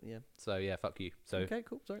allergic, but yeah. So yeah, fuck you. So Okay,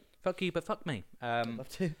 cool. Sorry. fuck you, but fuck me. I'd love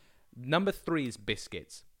to. Number 3 is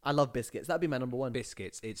biscuits. I love biscuits. That'd be my number 1.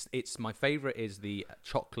 Biscuits. It's my favorite is the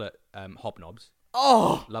chocolate hobnobs.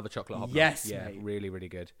 Oh. Love a chocolate hobnob. Yes, yeah, mate. really, really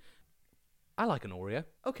good. I like an Oreo.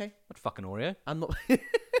 Okay. I'd fuck an Oreo. I'm not.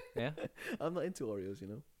 Yeah. I'm not into Oreos, you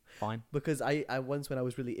know. Fine. Because I once, when I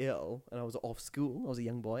was really ill and I was off school, I was a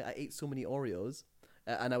young boy, I ate so many Oreos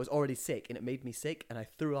and I was already sick and it made me sick and I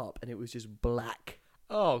threw up and it was just black.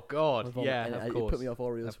 Oh, God. Vomit, Yeah, and of course. It put me off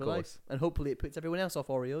Oreos Of for course. life. And hopefully it puts everyone else off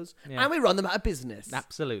Oreos. Yeah. And we run them out of business.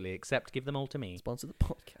 Absolutely. Except give them all to me. Sponsor the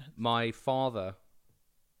podcast. My father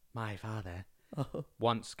Oh.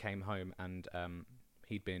 once came home and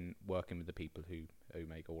he'd been working with the people who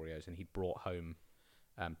make Oreos, and he'd brought home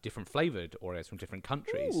different flavoured Oreos from different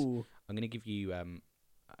countries. Ooh. I'm going to give you...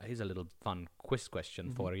 here's a little fun quiz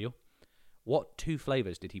question for you. What 2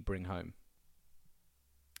 flavours did he bring home?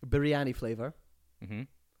 Biryani flavour. Mm-hmm.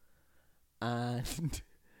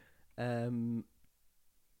 And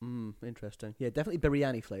interesting. Yeah, definitely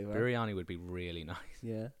biryani flavour. Biryani would be really nice.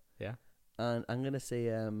 Yeah. Yeah. And I'm gonna say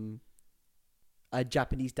a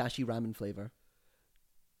Japanese dashi ramen flavour.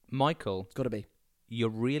 Michael, It's got to be. you're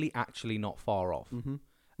really actually not far off. Mm-hmm.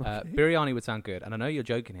 Biryani would sound good, and I know you're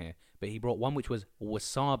joking here, but he brought one which was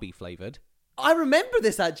wasabi flavoured, I remember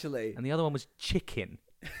this actually. and the other one was chicken.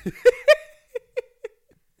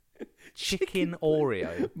 Chicken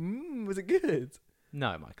Oreo. Was it good?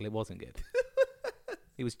 No, Michael, it wasn't good.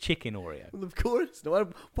 It was chicken Oreo. Well, of course. No.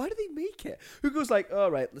 Why do they make it? Who goes like,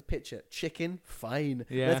 all right, let's pitch it. Chicken, fine.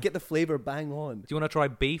 Yeah. Let's get the flavour bang on. Do you want to try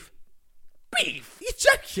beef? Beef? You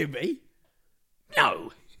joking me?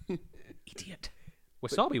 No. Idiot.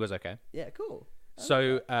 Wasabi was okay. Yeah, cool.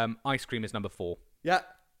 So ice cream is number 4. Yeah.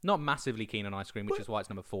 Not massively keen on ice cream, which is why it's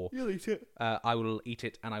number 4. You'll eat it. I will eat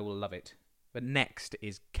it and I will love it. But next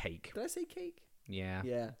is cake. Did I say cake? Yeah.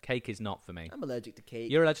 Yeah. Cake is not for me. I'm allergic to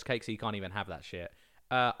cake. You're allergic to cake, so you can't even have that shit.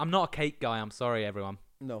 I'm not a cake guy. I'm sorry, everyone.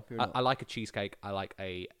 No, you're not. I like a cheesecake. I like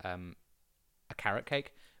a carrot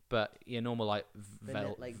cake, but your normal like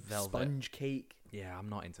Like velvet sponge cake. Yeah, I'm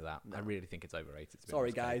not into that. No. I really think it's overrated. to be Sorry,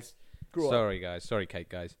 honest, cake. guys. Grow up. Sorry, guys. Sorry, cake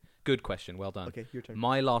guys. Good question. Well done. Okay, your turn.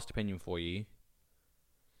 My last opinion for you.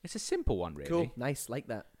 It's a simple one, really. Cool. Nice. Like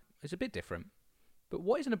that. It's a bit different. But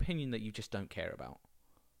what is an opinion that you just don't care about?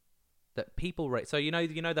 That people rate. So you know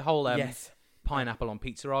the whole Yes. pineapple on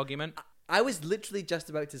pizza argument. I was literally just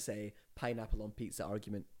about to say pineapple on pizza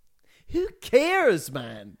argument. Who cares,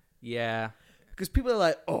 man? Yeah. Because people are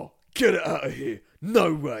like, oh, Get it out of here.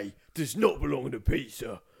 No way. Does not belong in a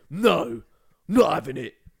pizza. No. Not having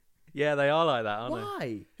it. Yeah, they are like that, aren't they?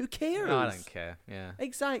 why? Who cares? No, I don't care. Yeah.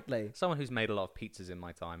 Exactly. Someone who's made a lot of pizzas in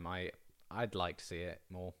my time, I'd like to see it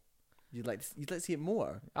more. You'd like to see it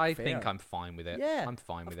more. I Fair. think I'm fine with it. Yeah, I'm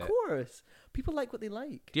fine with Of it. course. People like what they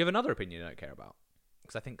like. Do you have another opinion you don't care about?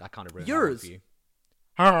 Because I think I kind of ruined Yours. that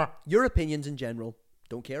one for you. Your opinions in general.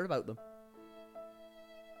 Don't care about them.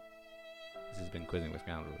 This has been Quizzing with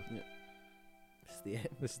Scoundrels. This is the end.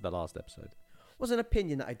 This is the last episode. What's an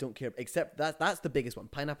opinion that I don't care about? Except that's the biggest one.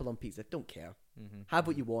 Pineapple on pizza. Don't care. Mm-hmm. Have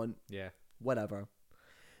what you want. Yeah. Whatever.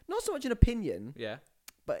 Not so much an opinion, Yeah.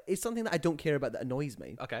 but it's something that I don't care about that annoys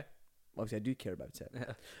me. Okay. Obviously, I do care about it.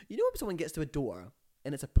 Yeah. You know when someone gets to a door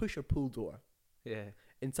and it's a push or pull door Yeah.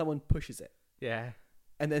 and someone pushes it Yeah.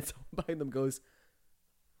 and then someone behind them goes,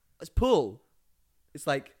 let's pull. It's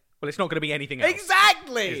like, Well, it's not going to be anything else.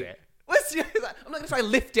 exactly. Is it? I'm not going to try and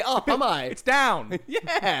lift it up, am I? It's down.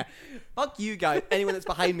 Yeah. Fuck you guys. Anyone that's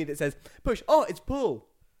behind me that says push. Oh, it's pull.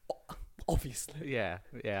 Obviously. Yeah.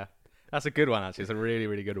 Yeah. That's a good one, actually. It's a really,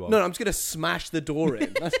 really good one. No, I'm just going to smash the door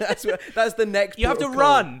in. That's the next You have to protocol.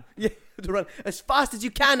 run. Yeah, you have to run as fast as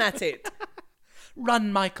you can at it.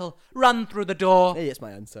 Run, Michael. Run through the door. Hey, that's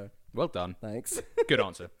my answer. Well done. Thanks. Good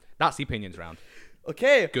answer. That's the opinions round.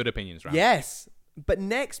 Okay. Good opinions round. Yes. But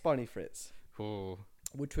next, Barney Fritz, Ooh.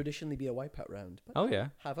 would traditionally be a wipeout round. But Oh, yeah.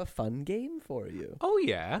 have a fun game for you. Oh,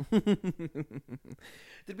 yeah.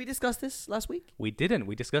 Did we discuss this last week? We didn't.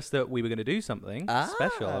 We discussed that we were going to do something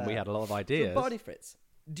special, and we had a lot of So, ideas. Barney Fritz,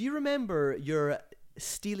 do you remember your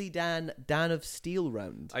Steely Dan of Steel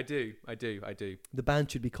round? I do. The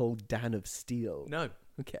band should be called Dan of Steel. No.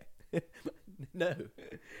 Okay. No.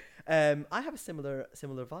 I have a similar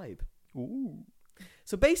vibe. Ooh.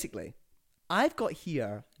 So basically, I've got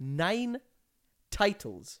here 9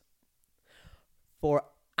 titles for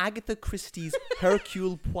Agatha Christie's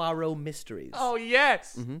Hercule Poirot mysteries. Oh,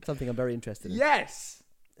 yes. Something I'm very interested in. Yes.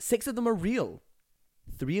 6 of them are real.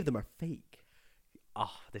 3 of them are fake.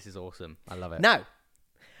 Oh, this is awesome. I love it. Now,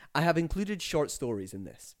 I have included short stories in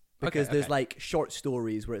this. Because Okay, there's okay. like short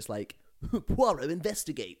stories where it's like, Poirot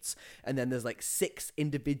investigates. And then there's like 6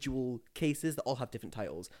 individual cases that all have different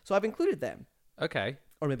titles. So I've included them. Okay.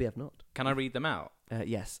 Or maybe I've not. Can I read them out?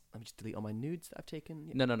 Yes. Let me just delete all my nudes that I've taken.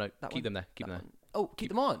 Yeah, No. that Keep one. them there. Keep That them there. one. Oh, keep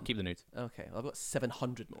them on. Keep the nudes. Okay, well, I've got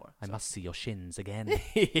 700 more. I must see your shins again.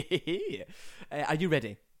 Are you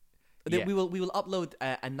ready? Yeah. We will upload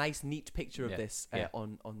a nice, neat picture of Yeah, this yeah.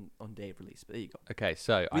 on day of release. But there you go. Okay,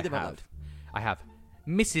 so Read them out I have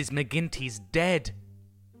Mrs. McGinty's dead.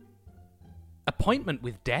 Appointment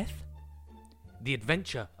with death. The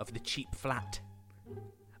adventure of the cheap flat.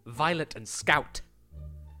 Violet and Scout.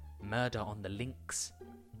 Murder on the links.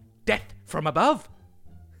 Death from above.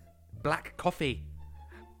 Black coffee.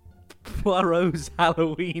 Poirot's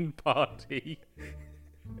Halloween party.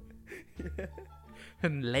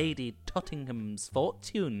 And Lady Tottingham's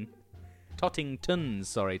fortune.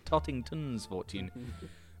 Tottington's fortune.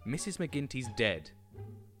 Mrs. McGinty's dead.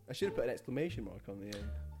 I should have put an exclamation mark on the end.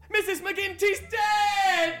 Mrs. McGinty's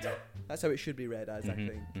dead! That's how it should be read as, I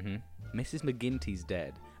think. Mrs. McGinty's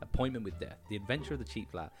dead. Appointment with death. The adventure of the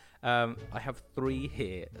cheap flat. I have 3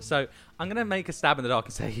 here. So I'm going to make a stab in the dark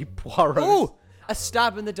and say Poirot. Oh! A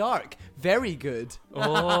stab in the dark. Very good.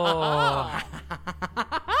 Oh.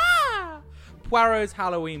 Poirot's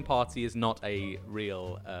Halloween party is not a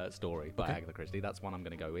real story by Agatha Christie. That's one I'm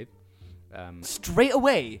going to go with. Straight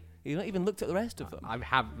away. You've not even looked at the rest of them. I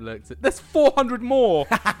have looked at... There's 400 more!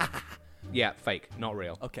 Yeah, fake. Not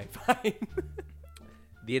real. Okay, fine.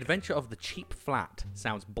 The adventure of the cheap flat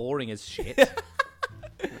sounds boring as shit.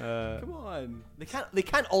 Come on. They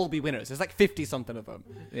can't all be winners. There's like 50-something of them.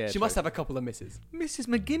 Yeah, she must have a couple of misses. Mrs.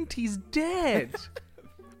 McGinty's dead.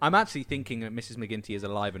 I'm actually thinking that Mrs. McGinty is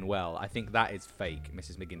alive and well. I think that is fake.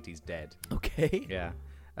 Mrs. McGinty's dead. Okay.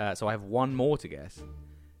 Yeah. So I have one more to guess.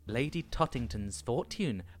 Lady Tottington's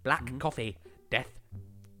fortune. Black coffee. Death,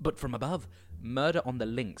 but from above. Murder on the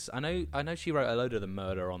links. I know she wrote a load of the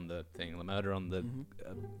murder on the thing. The murder on the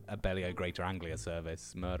Abellio Greater Anglia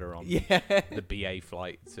service. Murder on the BA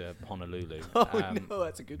flight to Honolulu. Oh, no,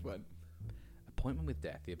 that's a good one. Appointment with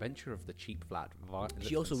Death. The adventure of the cheap flat.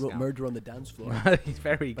 She also wrote Murder on the Dance Floor. He's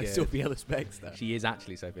very By good. Sophie Ellis Bextor. She is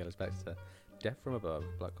actually Sophie Ellis Bextor. Death from above.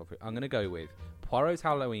 Black coffee. I'm going to go with Poirot's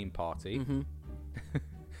Halloween party.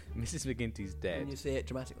 Mrs. McGinty's dead. Can you say it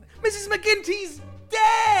dramatically? Mrs. McGinty's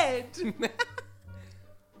dead!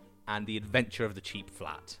 And the adventure of the cheap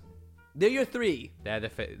flat. They're your 3. They're the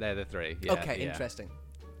 3. Yeah, okay, yeah. interesting.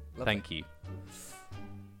 Lovely. Thank you.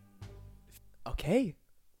 Okay.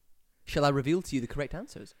 Shall I reveal to you the correct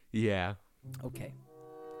answers? Yeah. Okay.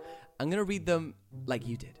 I'm going to read them like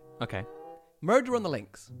you did. Okay. Murder on the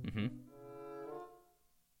Links. Mm-hmm.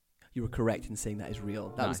 You were correct in saying that is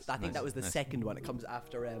real. I think that was the nice. second one. It comes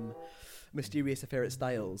after Mysterious Affair at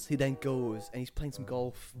Styles. He then goes and he's playing some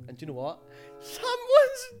golf. And do you know what?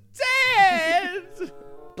 Someone's dead!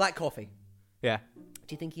 Black coffee. Yeah.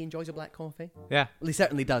 Do you think he enjoys a black coffee? Yeah. Well, he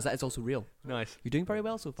certainly does. That is also real. Nice. You're doing very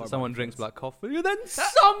well so far. Someone Brian. drinks black coffee and then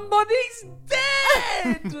somebody's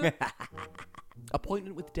dead!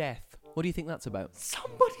 Appointment with death. What do you think that's about?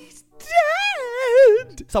 Somebody's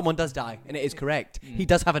dead! Someone does die, and it is correct. He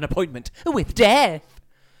does have an appointment with death.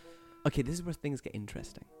 Okay, this is where things get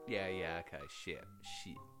interesting. Yeah, okay. Shit.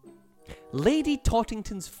 Lady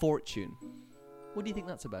Tottington's fortune. What do you think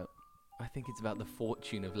that's about? I think it's about the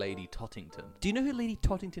fortune of Lady Tottington. Do you know who Lady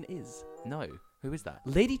Tottington is? No. Who is that?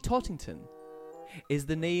 Lady Tottington is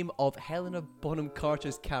the name of Helena Bonham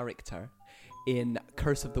Carter's character in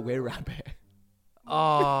Curse of the Were-Rabbit.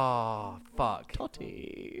 Oh, fuck.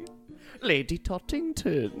 Totty. Lady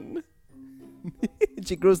Tottington.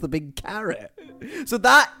 She grows the big carrot. So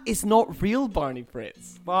that is not real, Barney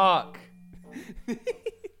Fritz. Fuck.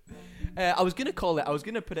 I was going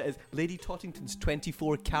to put it as Lady Tottington's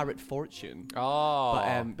 24-carat fortune. Oh.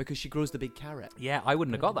 But, because she grows the big carrot. Yeah, I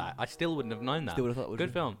wouldn't have got that. I still wouldn't have known that. Still would have thought it was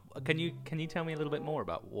Good film. Can you tell me a little bit more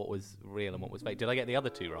about what was real and what was fake? Did I get the other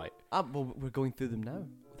 2 right? Well, we're going through them now.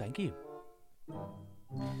 Thank you.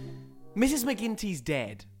 Mrs. McGinty's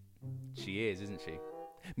dead. She is, isn't she?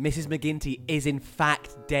 Mrs. McGinty is in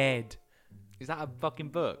fact dead. Is that a fucking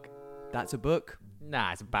book? That's a book.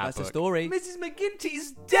 Nah, it's a bad That's book. a story. Mrs.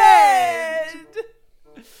 McGinty's dead!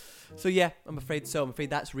 So yeah, I'm afraid so. I'm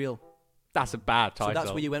afraid that's real. That's a bad title. So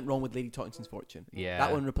that's where you went wrong with Lady Tottington's fortune. Yeah.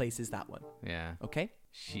 That one replaces that one. Yeah. Okay?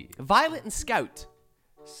 Shit. Violet and Scout.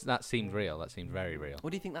 That seemed real. That seemed very real.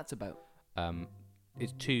 What do you think that's about?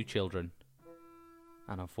 It's 2 children.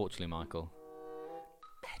 And unfortunately, Michael.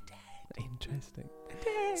 Interesting.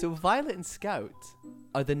 So Violet and Scout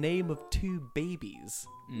are the name of 2 babies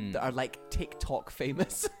that are like TikTok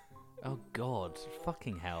famous. Oh God,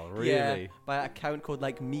 fucking hell, really? Yeah, by an account called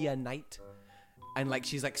like Mia Knight. And like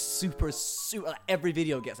she's like super like, every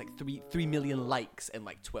video gets like 3 million likes and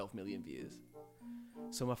like 12 million views.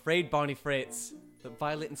 So I'm afraid, Barney Fritz, that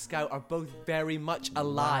Violet and Scout are both very much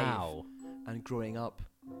alive Wow. and growing up.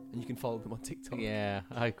 and you can follow them on TikTok. Yeah,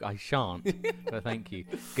 I shan't. But thank you.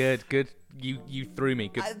 Good. You threw me.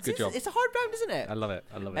 Good job. It's a hard round, isn't it? I love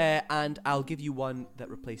it. And I'll give you one that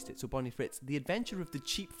replaced it. So Barney Fritz, The Adventure of the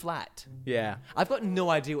Cheap Flat. Yeah. I've got no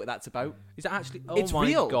idea what that's about. Is it actually? Oh It's my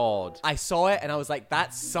real. god! I saw it and I was like,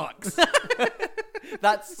 that sucks.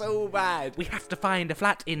 That's so bad. We have to find a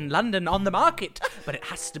flat in London on the market, but it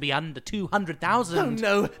has to be under 200,000. Oh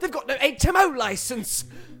no, they've got no HMO license.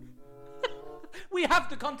 We have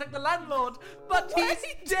to contact the landlord, but he's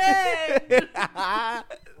dead.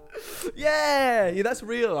 Yeah, that's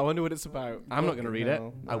real. I wonder what it's about. I'm not going to read it.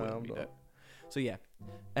 I wouldn't read it. So yeah.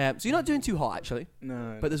 So you're not doing too hot, actually.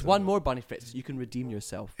 No. But there's one more, Barney Fritz. You can redeem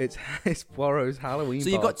yourself. It's Poirot's Halloween So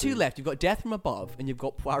party. you've got two left. You've got Death from Above, and you've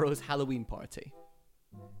got Poirot's Halloween Party.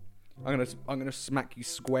 I'm gonna smack you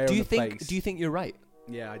square Do in you the think? face. Do you think you're right?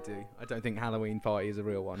 Yeah, I do. I don't think Halloween party is a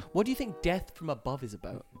real one. What do you think Death from Above is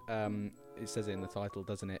about? It says it in the title,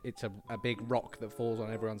 doesn't it? It's a big rock that falls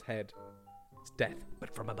on everyone's head. It's death,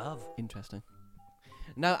 but from above. Interesting.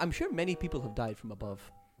 Now, I'm sure many people have died from above.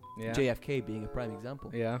 Yeah. JFK being a prime example.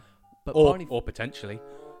 Yeah. But Or Barney potentially.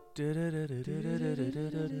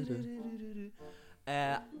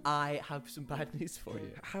 I have some bad news for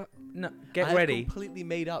you. No, get I've ready. completely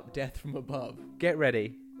made up Death from Above. Get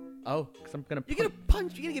ready. Oh, Because I'm gonna. you're gonna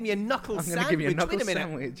punch? You're gonna give me a knuckle I'm sandwich? gonna give you a knuckle Wait a minute.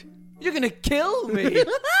 sandwich. You're gonna kill me.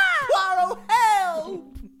 Poirot,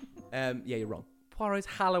 help! Yeah, you're wrong. Poirot's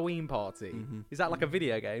Halloween party. Mm-hmm. Is that like a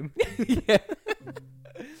video game? Yeah.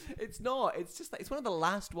 It's not. It's just like it's one of the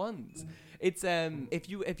last ones. It's if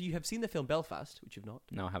you have seen the film Belfast, which you've not,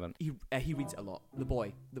 No, I haven't. he reads it a lot. The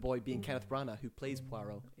boy being Kenneth Branagh, who plays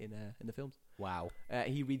Poirot in the films. Wow.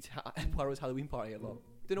 He reads Poirot's Halloween Party a lot.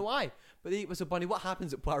 Don't know why, but so Bunny, what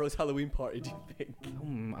happens at Poirot's Halloween Party? Do you think?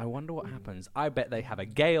 I wonder what happens. I bet they have a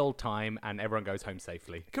gay old time and everyone goes home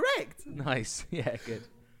safely. Correct. Nice. Yeah, good.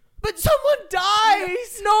 But someone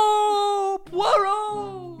dies. No,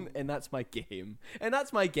 Poirot. And that's my game.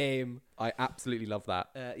 I absolutely love that.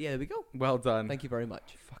 Yeah, there we go. Well done. Thank you very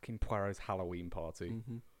much. Fucking Poirot's Halloween party.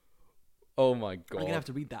 Mm-hmm. Oh my god. I'm gonna have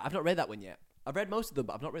to read that. I've not read that one yet. I've read most of them,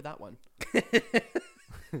 but I've not read that one.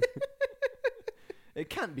 It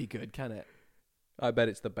can't be good, can it? I bet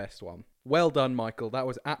it's the best one. Well done, Michael. That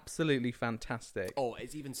was absolutely fantastic. Oh,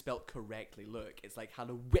 it's even spelt correctly. Look, it's like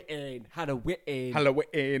Halloween. Halloween.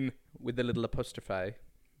 Halloween with the little apostrophe.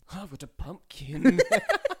 Oh, what a pumpkin.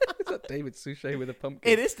 Is that David Suchet with a pumpkin?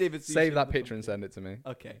 It is David Suchet. Save that picture and send it to me.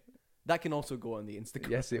 Okay. That can also go on the Instagram.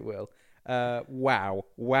 Yes, it will. Wow.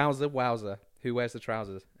 Wowzer. Who wears the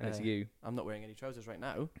trousers? And it's you. I'm not wearing any trousers right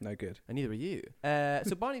now. No good. And neither are you.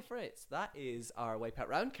 So Barney Fritz, that is our wipeout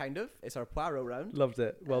round, kind of. It's our Poirot round. Loved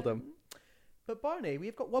it. Well done. But Barney,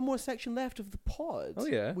 we've got one more section left of the pod. Oh,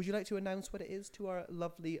 yeah. Would you like to announce what it is to our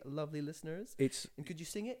lovely, lovely listeners? It's And could you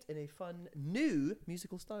sing it in a fun, new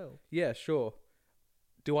musical style? yeah, sure.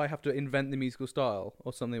 Do I have to invent the musical style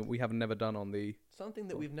or something we have never done on the Something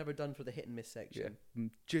that we've never done for the hit and miss section.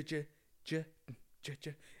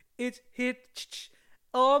 It's hit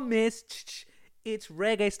or miss. It's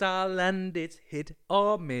reggae style and it's hit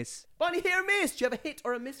or miss. Barney, hit or miss? Do you have a hit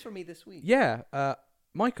or a miss for me this week? Yeah,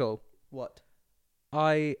 Michael, What?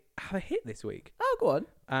 I have a hit this week. Oh, go on.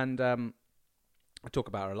 And I talk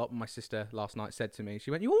about her a lot. My sister last night said to me,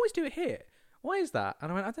 she went, "You always do a hit. Why is that?" And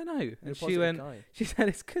I went, "I don't know." You're a And she positive went, guy. she said,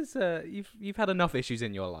 "It's because you've had enough issues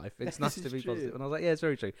in your life. It's nice This to is be true. positive." And I was like, "Yeah, it's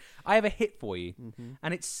very true. I have a hit for you,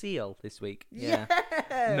 and it's Seal this week." Yeah.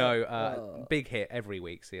 No, big hit every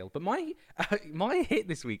week, Seal. But my my hit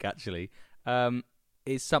this week actually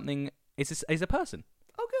is something. Is a person.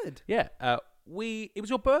 Oh, good. Yeah. It was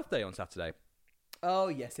your birthday on Saturday. Oh,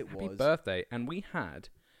 yes, it Happy was. birthday, and we had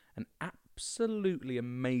an absolutely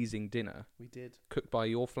amazing dinner We did. cooked by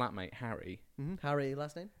your flatmate Harry. Harry,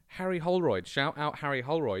 last name? Harry Holroyd. Shout out Harry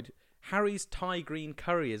Holroyd. Harry's Thai green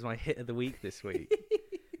curry is my hit of the week this week.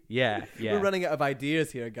 Yeah. We're running out of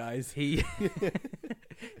ideas here, guys. He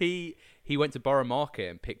he went to Borough Market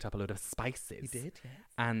and picked up a load of spices. He did, yes.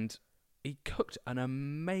 And he cooked an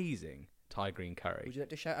amazing Thai green curry. Would you like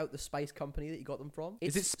to shout out the spice company that you got them from?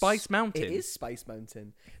 Is it Spice Mountain? It is Spice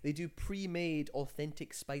Mountain. They do pre-made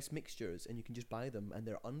authentic spice mixtures, and you can just buy them, and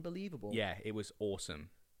they're unbelievable. Yeah, it was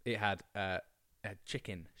awesome. It had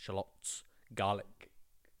chicken, shallots, garlic,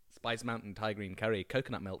 Spice Mountain Thai green curry,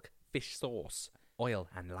 coconut milk, fish sauce, oil,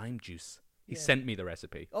 and lime juice. He sent me the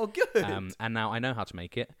recipe. Oh, good. And now I know how to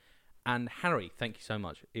make it. And Harry, thank you so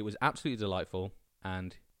much. It was absolutely delightful,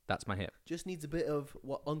 and that's my hit. Just needs a bit of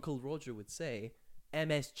what Uncle Roger would say,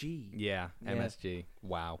 MSG. Yeah, MSG.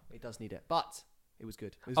 Wow. It does need it, but it was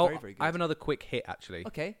good. It was Oh, very, very good. I have another quick hit, actually.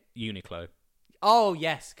 Okay. Uniqlo. Oh,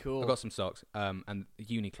 yes, cool. I got some socks. And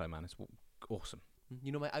Uniqlo, man, it's awesome.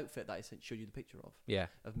 You know my outfit that I showed you the picture of? Yeah.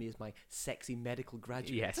 Of me as my sexy medical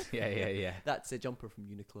graduate? Yes. Yeah. That's a jumper from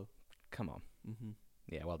Uniqlo. Come on. Mm-hmm.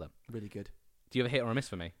 Yeah, well done. Really good. Do you have a hit or a miss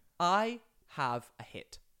for me? I have a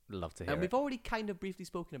hit. Love to hear And it. we've already kind of briefly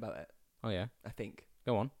spoken about it, Oh, yeah? I think.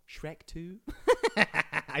 Go on. Shrek 2.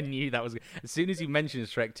 I knew that was... As soon as you mentioned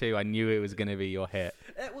Shrek 2, I knew it was going to be your hit.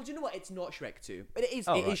 Well, do you know what? It's not Shrek 2. But it is.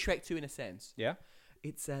 Oh, It right. is Shrek 2 in a sense. Yeah?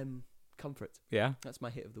 It's comfort. Yeah? That's my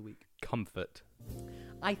hit of the week. Comfort.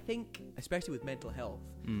 I think, especially with mental health,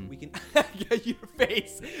 Mm. we can... Yeah, your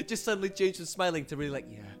face just suddenly changed from smiling to really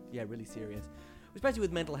yeah, really serious. Especially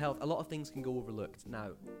with mental health, a lot of things can go overlooked. Now,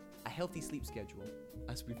 a healthy sleep schedule,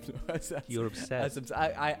 as we've... You're obsessed.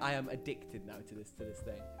 I am addicted now to this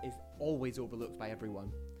thing. Is always overlooked by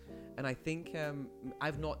everyone. And I think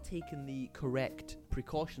I've not taken the correct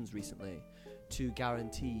precautions recently to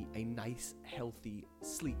guarantee a nice, healthy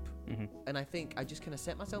sleep. Mm-hmm. And I think I just kind of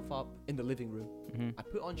set myself up in the living room. Mm-hmm. I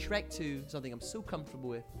put on Shrek 2, something I'm so comfortable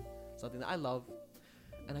with, something that I love,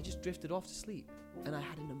 and I just drifted off to sleep. And I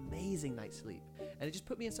had an amazing night's sleep. And it just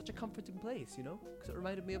put me in such a comforting place, you know? Because it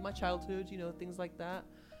reminded me of my childhood, you know, things like that.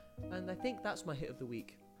 And I think that's my hit of the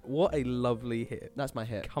week. What a lovely hit. That's my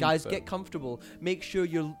hit. Comfort. Guys, get comfortable. Make sure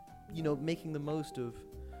you're, making the most of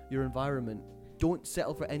your environment. Don't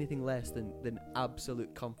settle for anything less than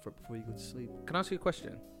absolute comfort before you go to sleep. Can I ask you a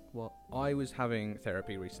question? What? I was having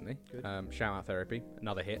therapy recently. Good. Shout out therapy.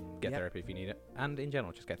 Another hit. Get Yep. therapy if you need it. And in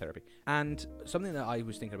general, just get therapy. And something that I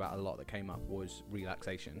was thinking about a lot that came up was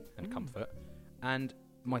relaxation and comfort. And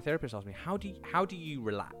my therapist asked me, how do you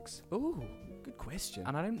relax? Oh, good question.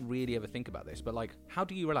 And I don't really ever think about this, but like, how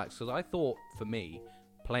do you relax? Because I thought for me,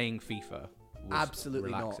 playing FIFA was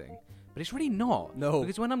Absolutely not. relaxing. But it's really not. No.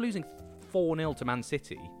 Because when I'm losing 4-0 to Man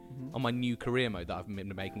City on my new career mode that I've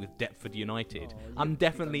been making with Deptford United, I'm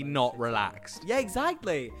definitely not relaxed. Yeah,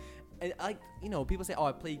 exactly. And people say, "Oh,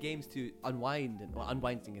 I play games to unwind," and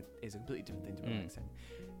unwinding is a completely different thing to relaxing.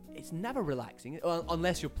 It's never relaxing,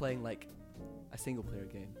 unless you're playing like a single-player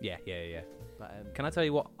game. Yeah. But, Can I tell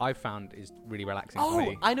you what I've found is really relaxing for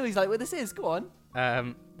me? I know he's like, "What this is?" Go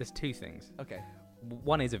on. There's two things. Okay.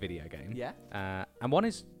 One is a video game. Yeah. And one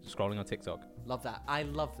is scrolling on TikTok. Love that. I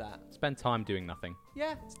love that. Spend time doing nothing.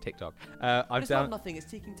 Yeah. It's TikTok. But I've it's done. not nothing. It's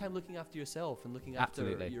taking time looking after yourself and looking after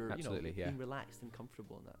your, Absolutely, yeah. being relaxed and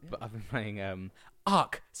comfortable and that. Yeah. But I've been playing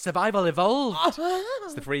Ark Survival Evolved.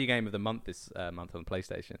 It's the free game of the month this month on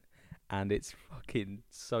PlayStation, and it's fucking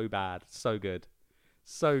so bad, so good,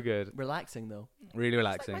 so good. Relaxing though. Really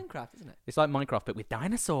relaxing. It's like Minecraft, isn't it? It's like Minecraft but with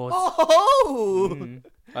dinosaurs. Oh!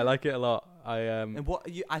 I like it a lot. And what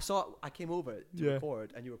I came over to Yeah.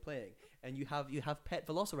 record, and you were playing, and you have pet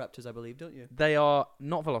velociraptors, I believe, don't you? They are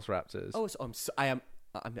not velociraptors. Oh,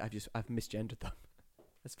 I've misgendered them.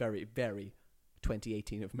 That's very, very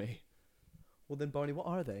 2018 of me. Well then, Barney, what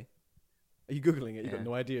are they? Are you googling it? You Yeah. got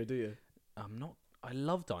no idea, do you? I'm not. I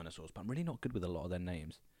love dinosaurs, but I'm really not good with a lot of their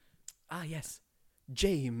names. Ah, yes,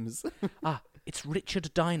 James. It's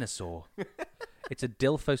Richard Dinosaur. It's a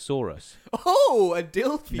Dilphosaurus. Oh, a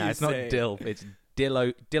Dilf. No, it's not Dilf. It's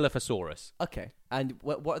Dilophosaurus. Okay, and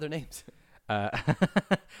what are their names?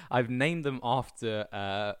 I've named them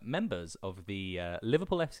after members of the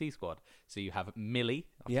Liverpool FC squad. So you have Millie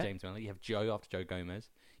after Yeah. James Millie. You have Joe after Joe Gomez.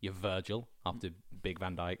 You have Virgil after Big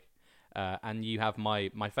Van Dijk. And you have my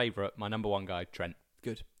favourite, my number one guy, Trent.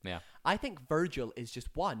 Good. Yeah. I think Virgil is just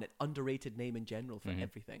an underrated name in general for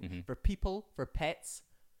everything. Mhm. For people, for pets.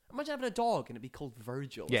 Imagine having a dog and it'd be called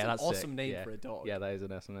Virgil. Yeah, That's that's an awesome sick. name Yeah. for a dog. Yeah, that is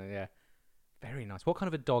an awesome name. Yeah. Very nice. What kind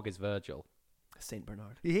of a dog is Virgil? Saint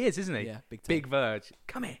Bernard. He is, isn't he? Yeah, big time. Big Verge.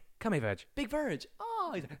 Come here, Verge. Big Virg.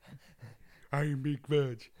 Oh, I'm Big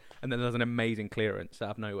Verge. And then there's an amazing clearance out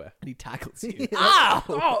of nowhere. and he tackles you.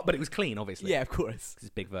 Oh, but it was clean, obviously. Yeah, of course. 'Cause it's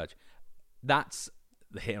Big Verge. That's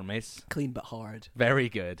the hit or miss. Clean but hard. Very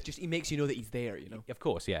good. Just he makes you know that he's there. You know. Of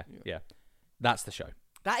course, yeah. That's the show.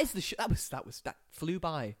 That is the that flew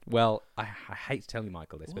by. Well, I hate to tell you,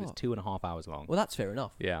 Michael, this, but it's What? 2.5 hours long. Well, that's fair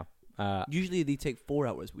enough. Yeah. Usually they take 4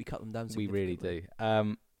 hours. We cut them down. We really significantly.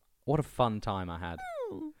 do. What a fun time I had.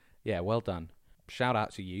 Yeah, well done. Shout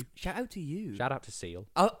out to you. Shout out to you. Shout out to Seal.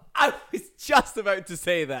 I was just about to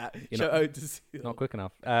say that. You're Shout not- out to Seal. Not quick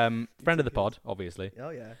enough. Friend of the pod, obviously. Oh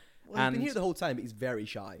yeah. Well, he's And been here the whole time, but he's very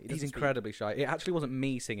shy. He He's doesn't speak. incredibly shy. It actually wasn't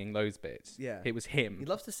me singing those bits. Yeah. It was him. He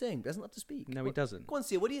loves to sing, but doesn't love to speak. No, he doesn't. Go on,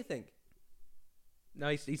 Seal. What do you think? No,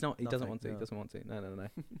 he's not. He doesn't Nothing, want to. no. He doesn't want to. No.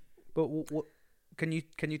 But what? Can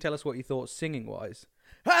you tell us what you thought singing wise?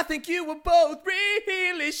 I think you were both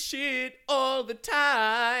really shit all the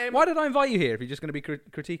time. Why did I invite you here if you're just going to be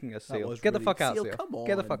critiquing us, That Seal? was Get the really- fuck out, Seal, Seal. come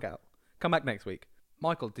Get the on. fuck out. Come back next week.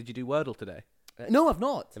 Michael, did you do Wordle today? No, I've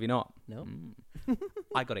not. Have you not? No.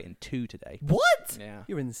 I got it in 2 today. What? Yeah.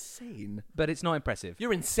 You're insane. But it's not impressive.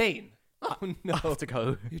 You're insane. Oh, no. I have to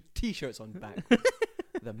go. Your T-shirt's on back.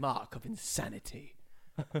 The mark of insanity.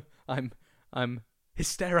 I'm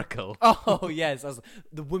hysterical. Oh, yes. As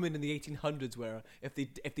the women in the 1800s were, if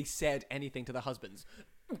they said anything to their husbands,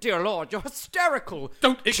 "Dear Lord, you're hysterical."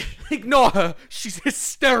 Don't ignore her. She's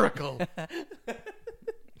hysterical.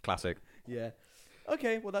 Classic. Yeah.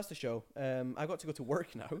 Okay, well, that's the show. I got to go to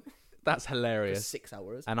work now. That's For hilarious. 6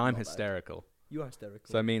 hours. And I'm Not bad. hysterical. You are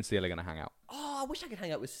hysterical. So me and Seal are going to hang out. Oh, I wish I could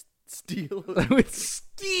hang out with Steel. With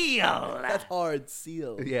Steel. That's hard,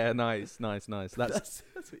 Seal. Yeah, nice. That's That's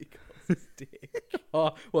what he calls his dick.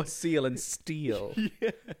 oh, well, Seal and Steel.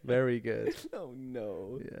 Yeah. Very good. Oh,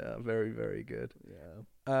 no. Yeah, very, very good.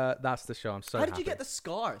 Yeah. That's the show. I'm so How happy. did you get the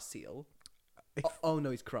scar, Seal? Oh,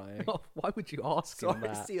 no, he's crying. Oh, why would you ask him Sorry,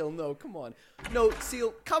 that? Seal, no, come on. No,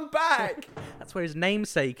 Seal, come back! That's where his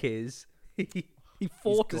namesake is. He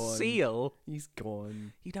fought a gone. seal. He's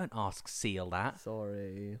gone. You don't ask Seal that.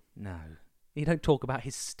 Sorry. No. You don't talk about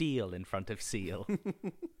his steel in front of Seal.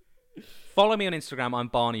 Follow me on Instagram. I'm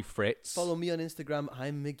Barney Fritz. Follow me on Instagram.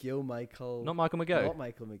 I'm McGill Michael. Not Michael McGough. Not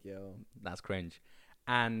Michael McGill. That's cringe.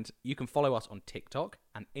 And you can follow us on TikTok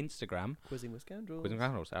and Instagram. Quizzing with Scoundrels. Quizzing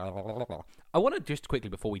with Scoundrels. I want to just quickly,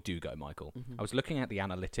 before we do go, Michael, I was looking at the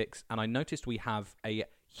analytics and I noticed we have a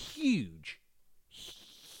huge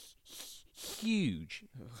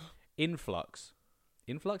influx.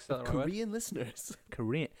 Influx? Is that the right word? Korean listeners.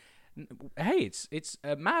 Korean. Hey, it's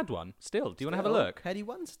a mad one still. Do you want to have a look? Heady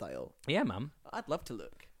One style. Yeah, mum. I'd love to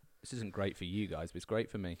look. This isn't great for you guys, but it's great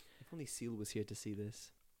for me. If only Seal was here to see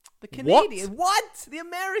this. The What? Canadian. What? The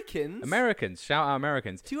Americans? Americans, shout out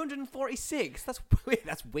Americans. 246. That's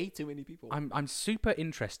way too many people. I'm super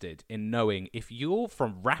interested in knowing if you're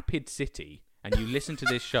from Rapid City and you listen to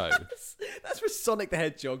this show. That's where Sonic the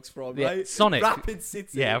Hedgehog's from, Yeah, right? Sonic. Rapid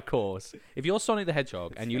City. Yeah, of course. If you're Sonic the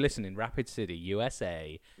Hedgehog and you listen in Rapid City,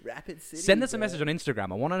 USA, Rapid City. send us a bro. message on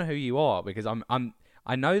Instagram. I want to know who you are because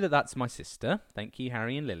I know that's my sister. Thank you,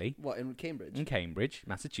 Harry and Lily, What, in Cambridge? in Cambridge, What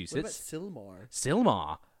about Massachusetts.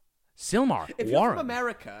 Silmar? Silmar. If you're Warren. from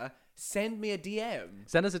America, send me a DM.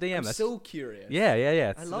 Send us a DM. I'm That's- so curious.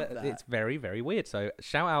 Yeah. I love that. It's very, very weird. So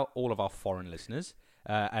shout out all of our foreign listeners.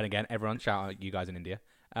 And again, everyone, shout out you guys in India.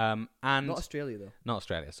 And Not Australia, though. not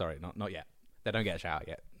Australia. Sorry, not yet. They don't get a shout out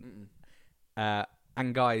yet.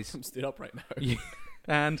 And guys, I'm stood up right now.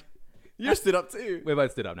 and You're stood up too. we're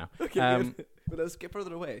both stood up now. Okay, good. But let's get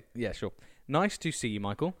further away. Yeah, sure. Nice to see you,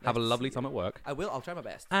 Michael. Have a Nice to lovely see time at work. I will. I'll try my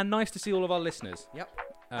best. And nice to see all of our listeners. Yep.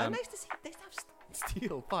 Um, nice to have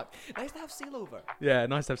Steel. Fuck. Nice to have Seal over. Yeah,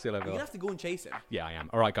 nice to have Seal You're over. gonna have to go and chase him. Yeah, I am.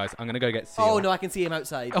 All right, guys, I'm going to go get Seal. Oh no, I can see him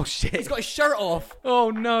outside. Oh, shit. He's got his shirt off. Oh,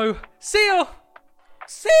 no. Seal!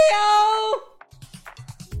 Seal!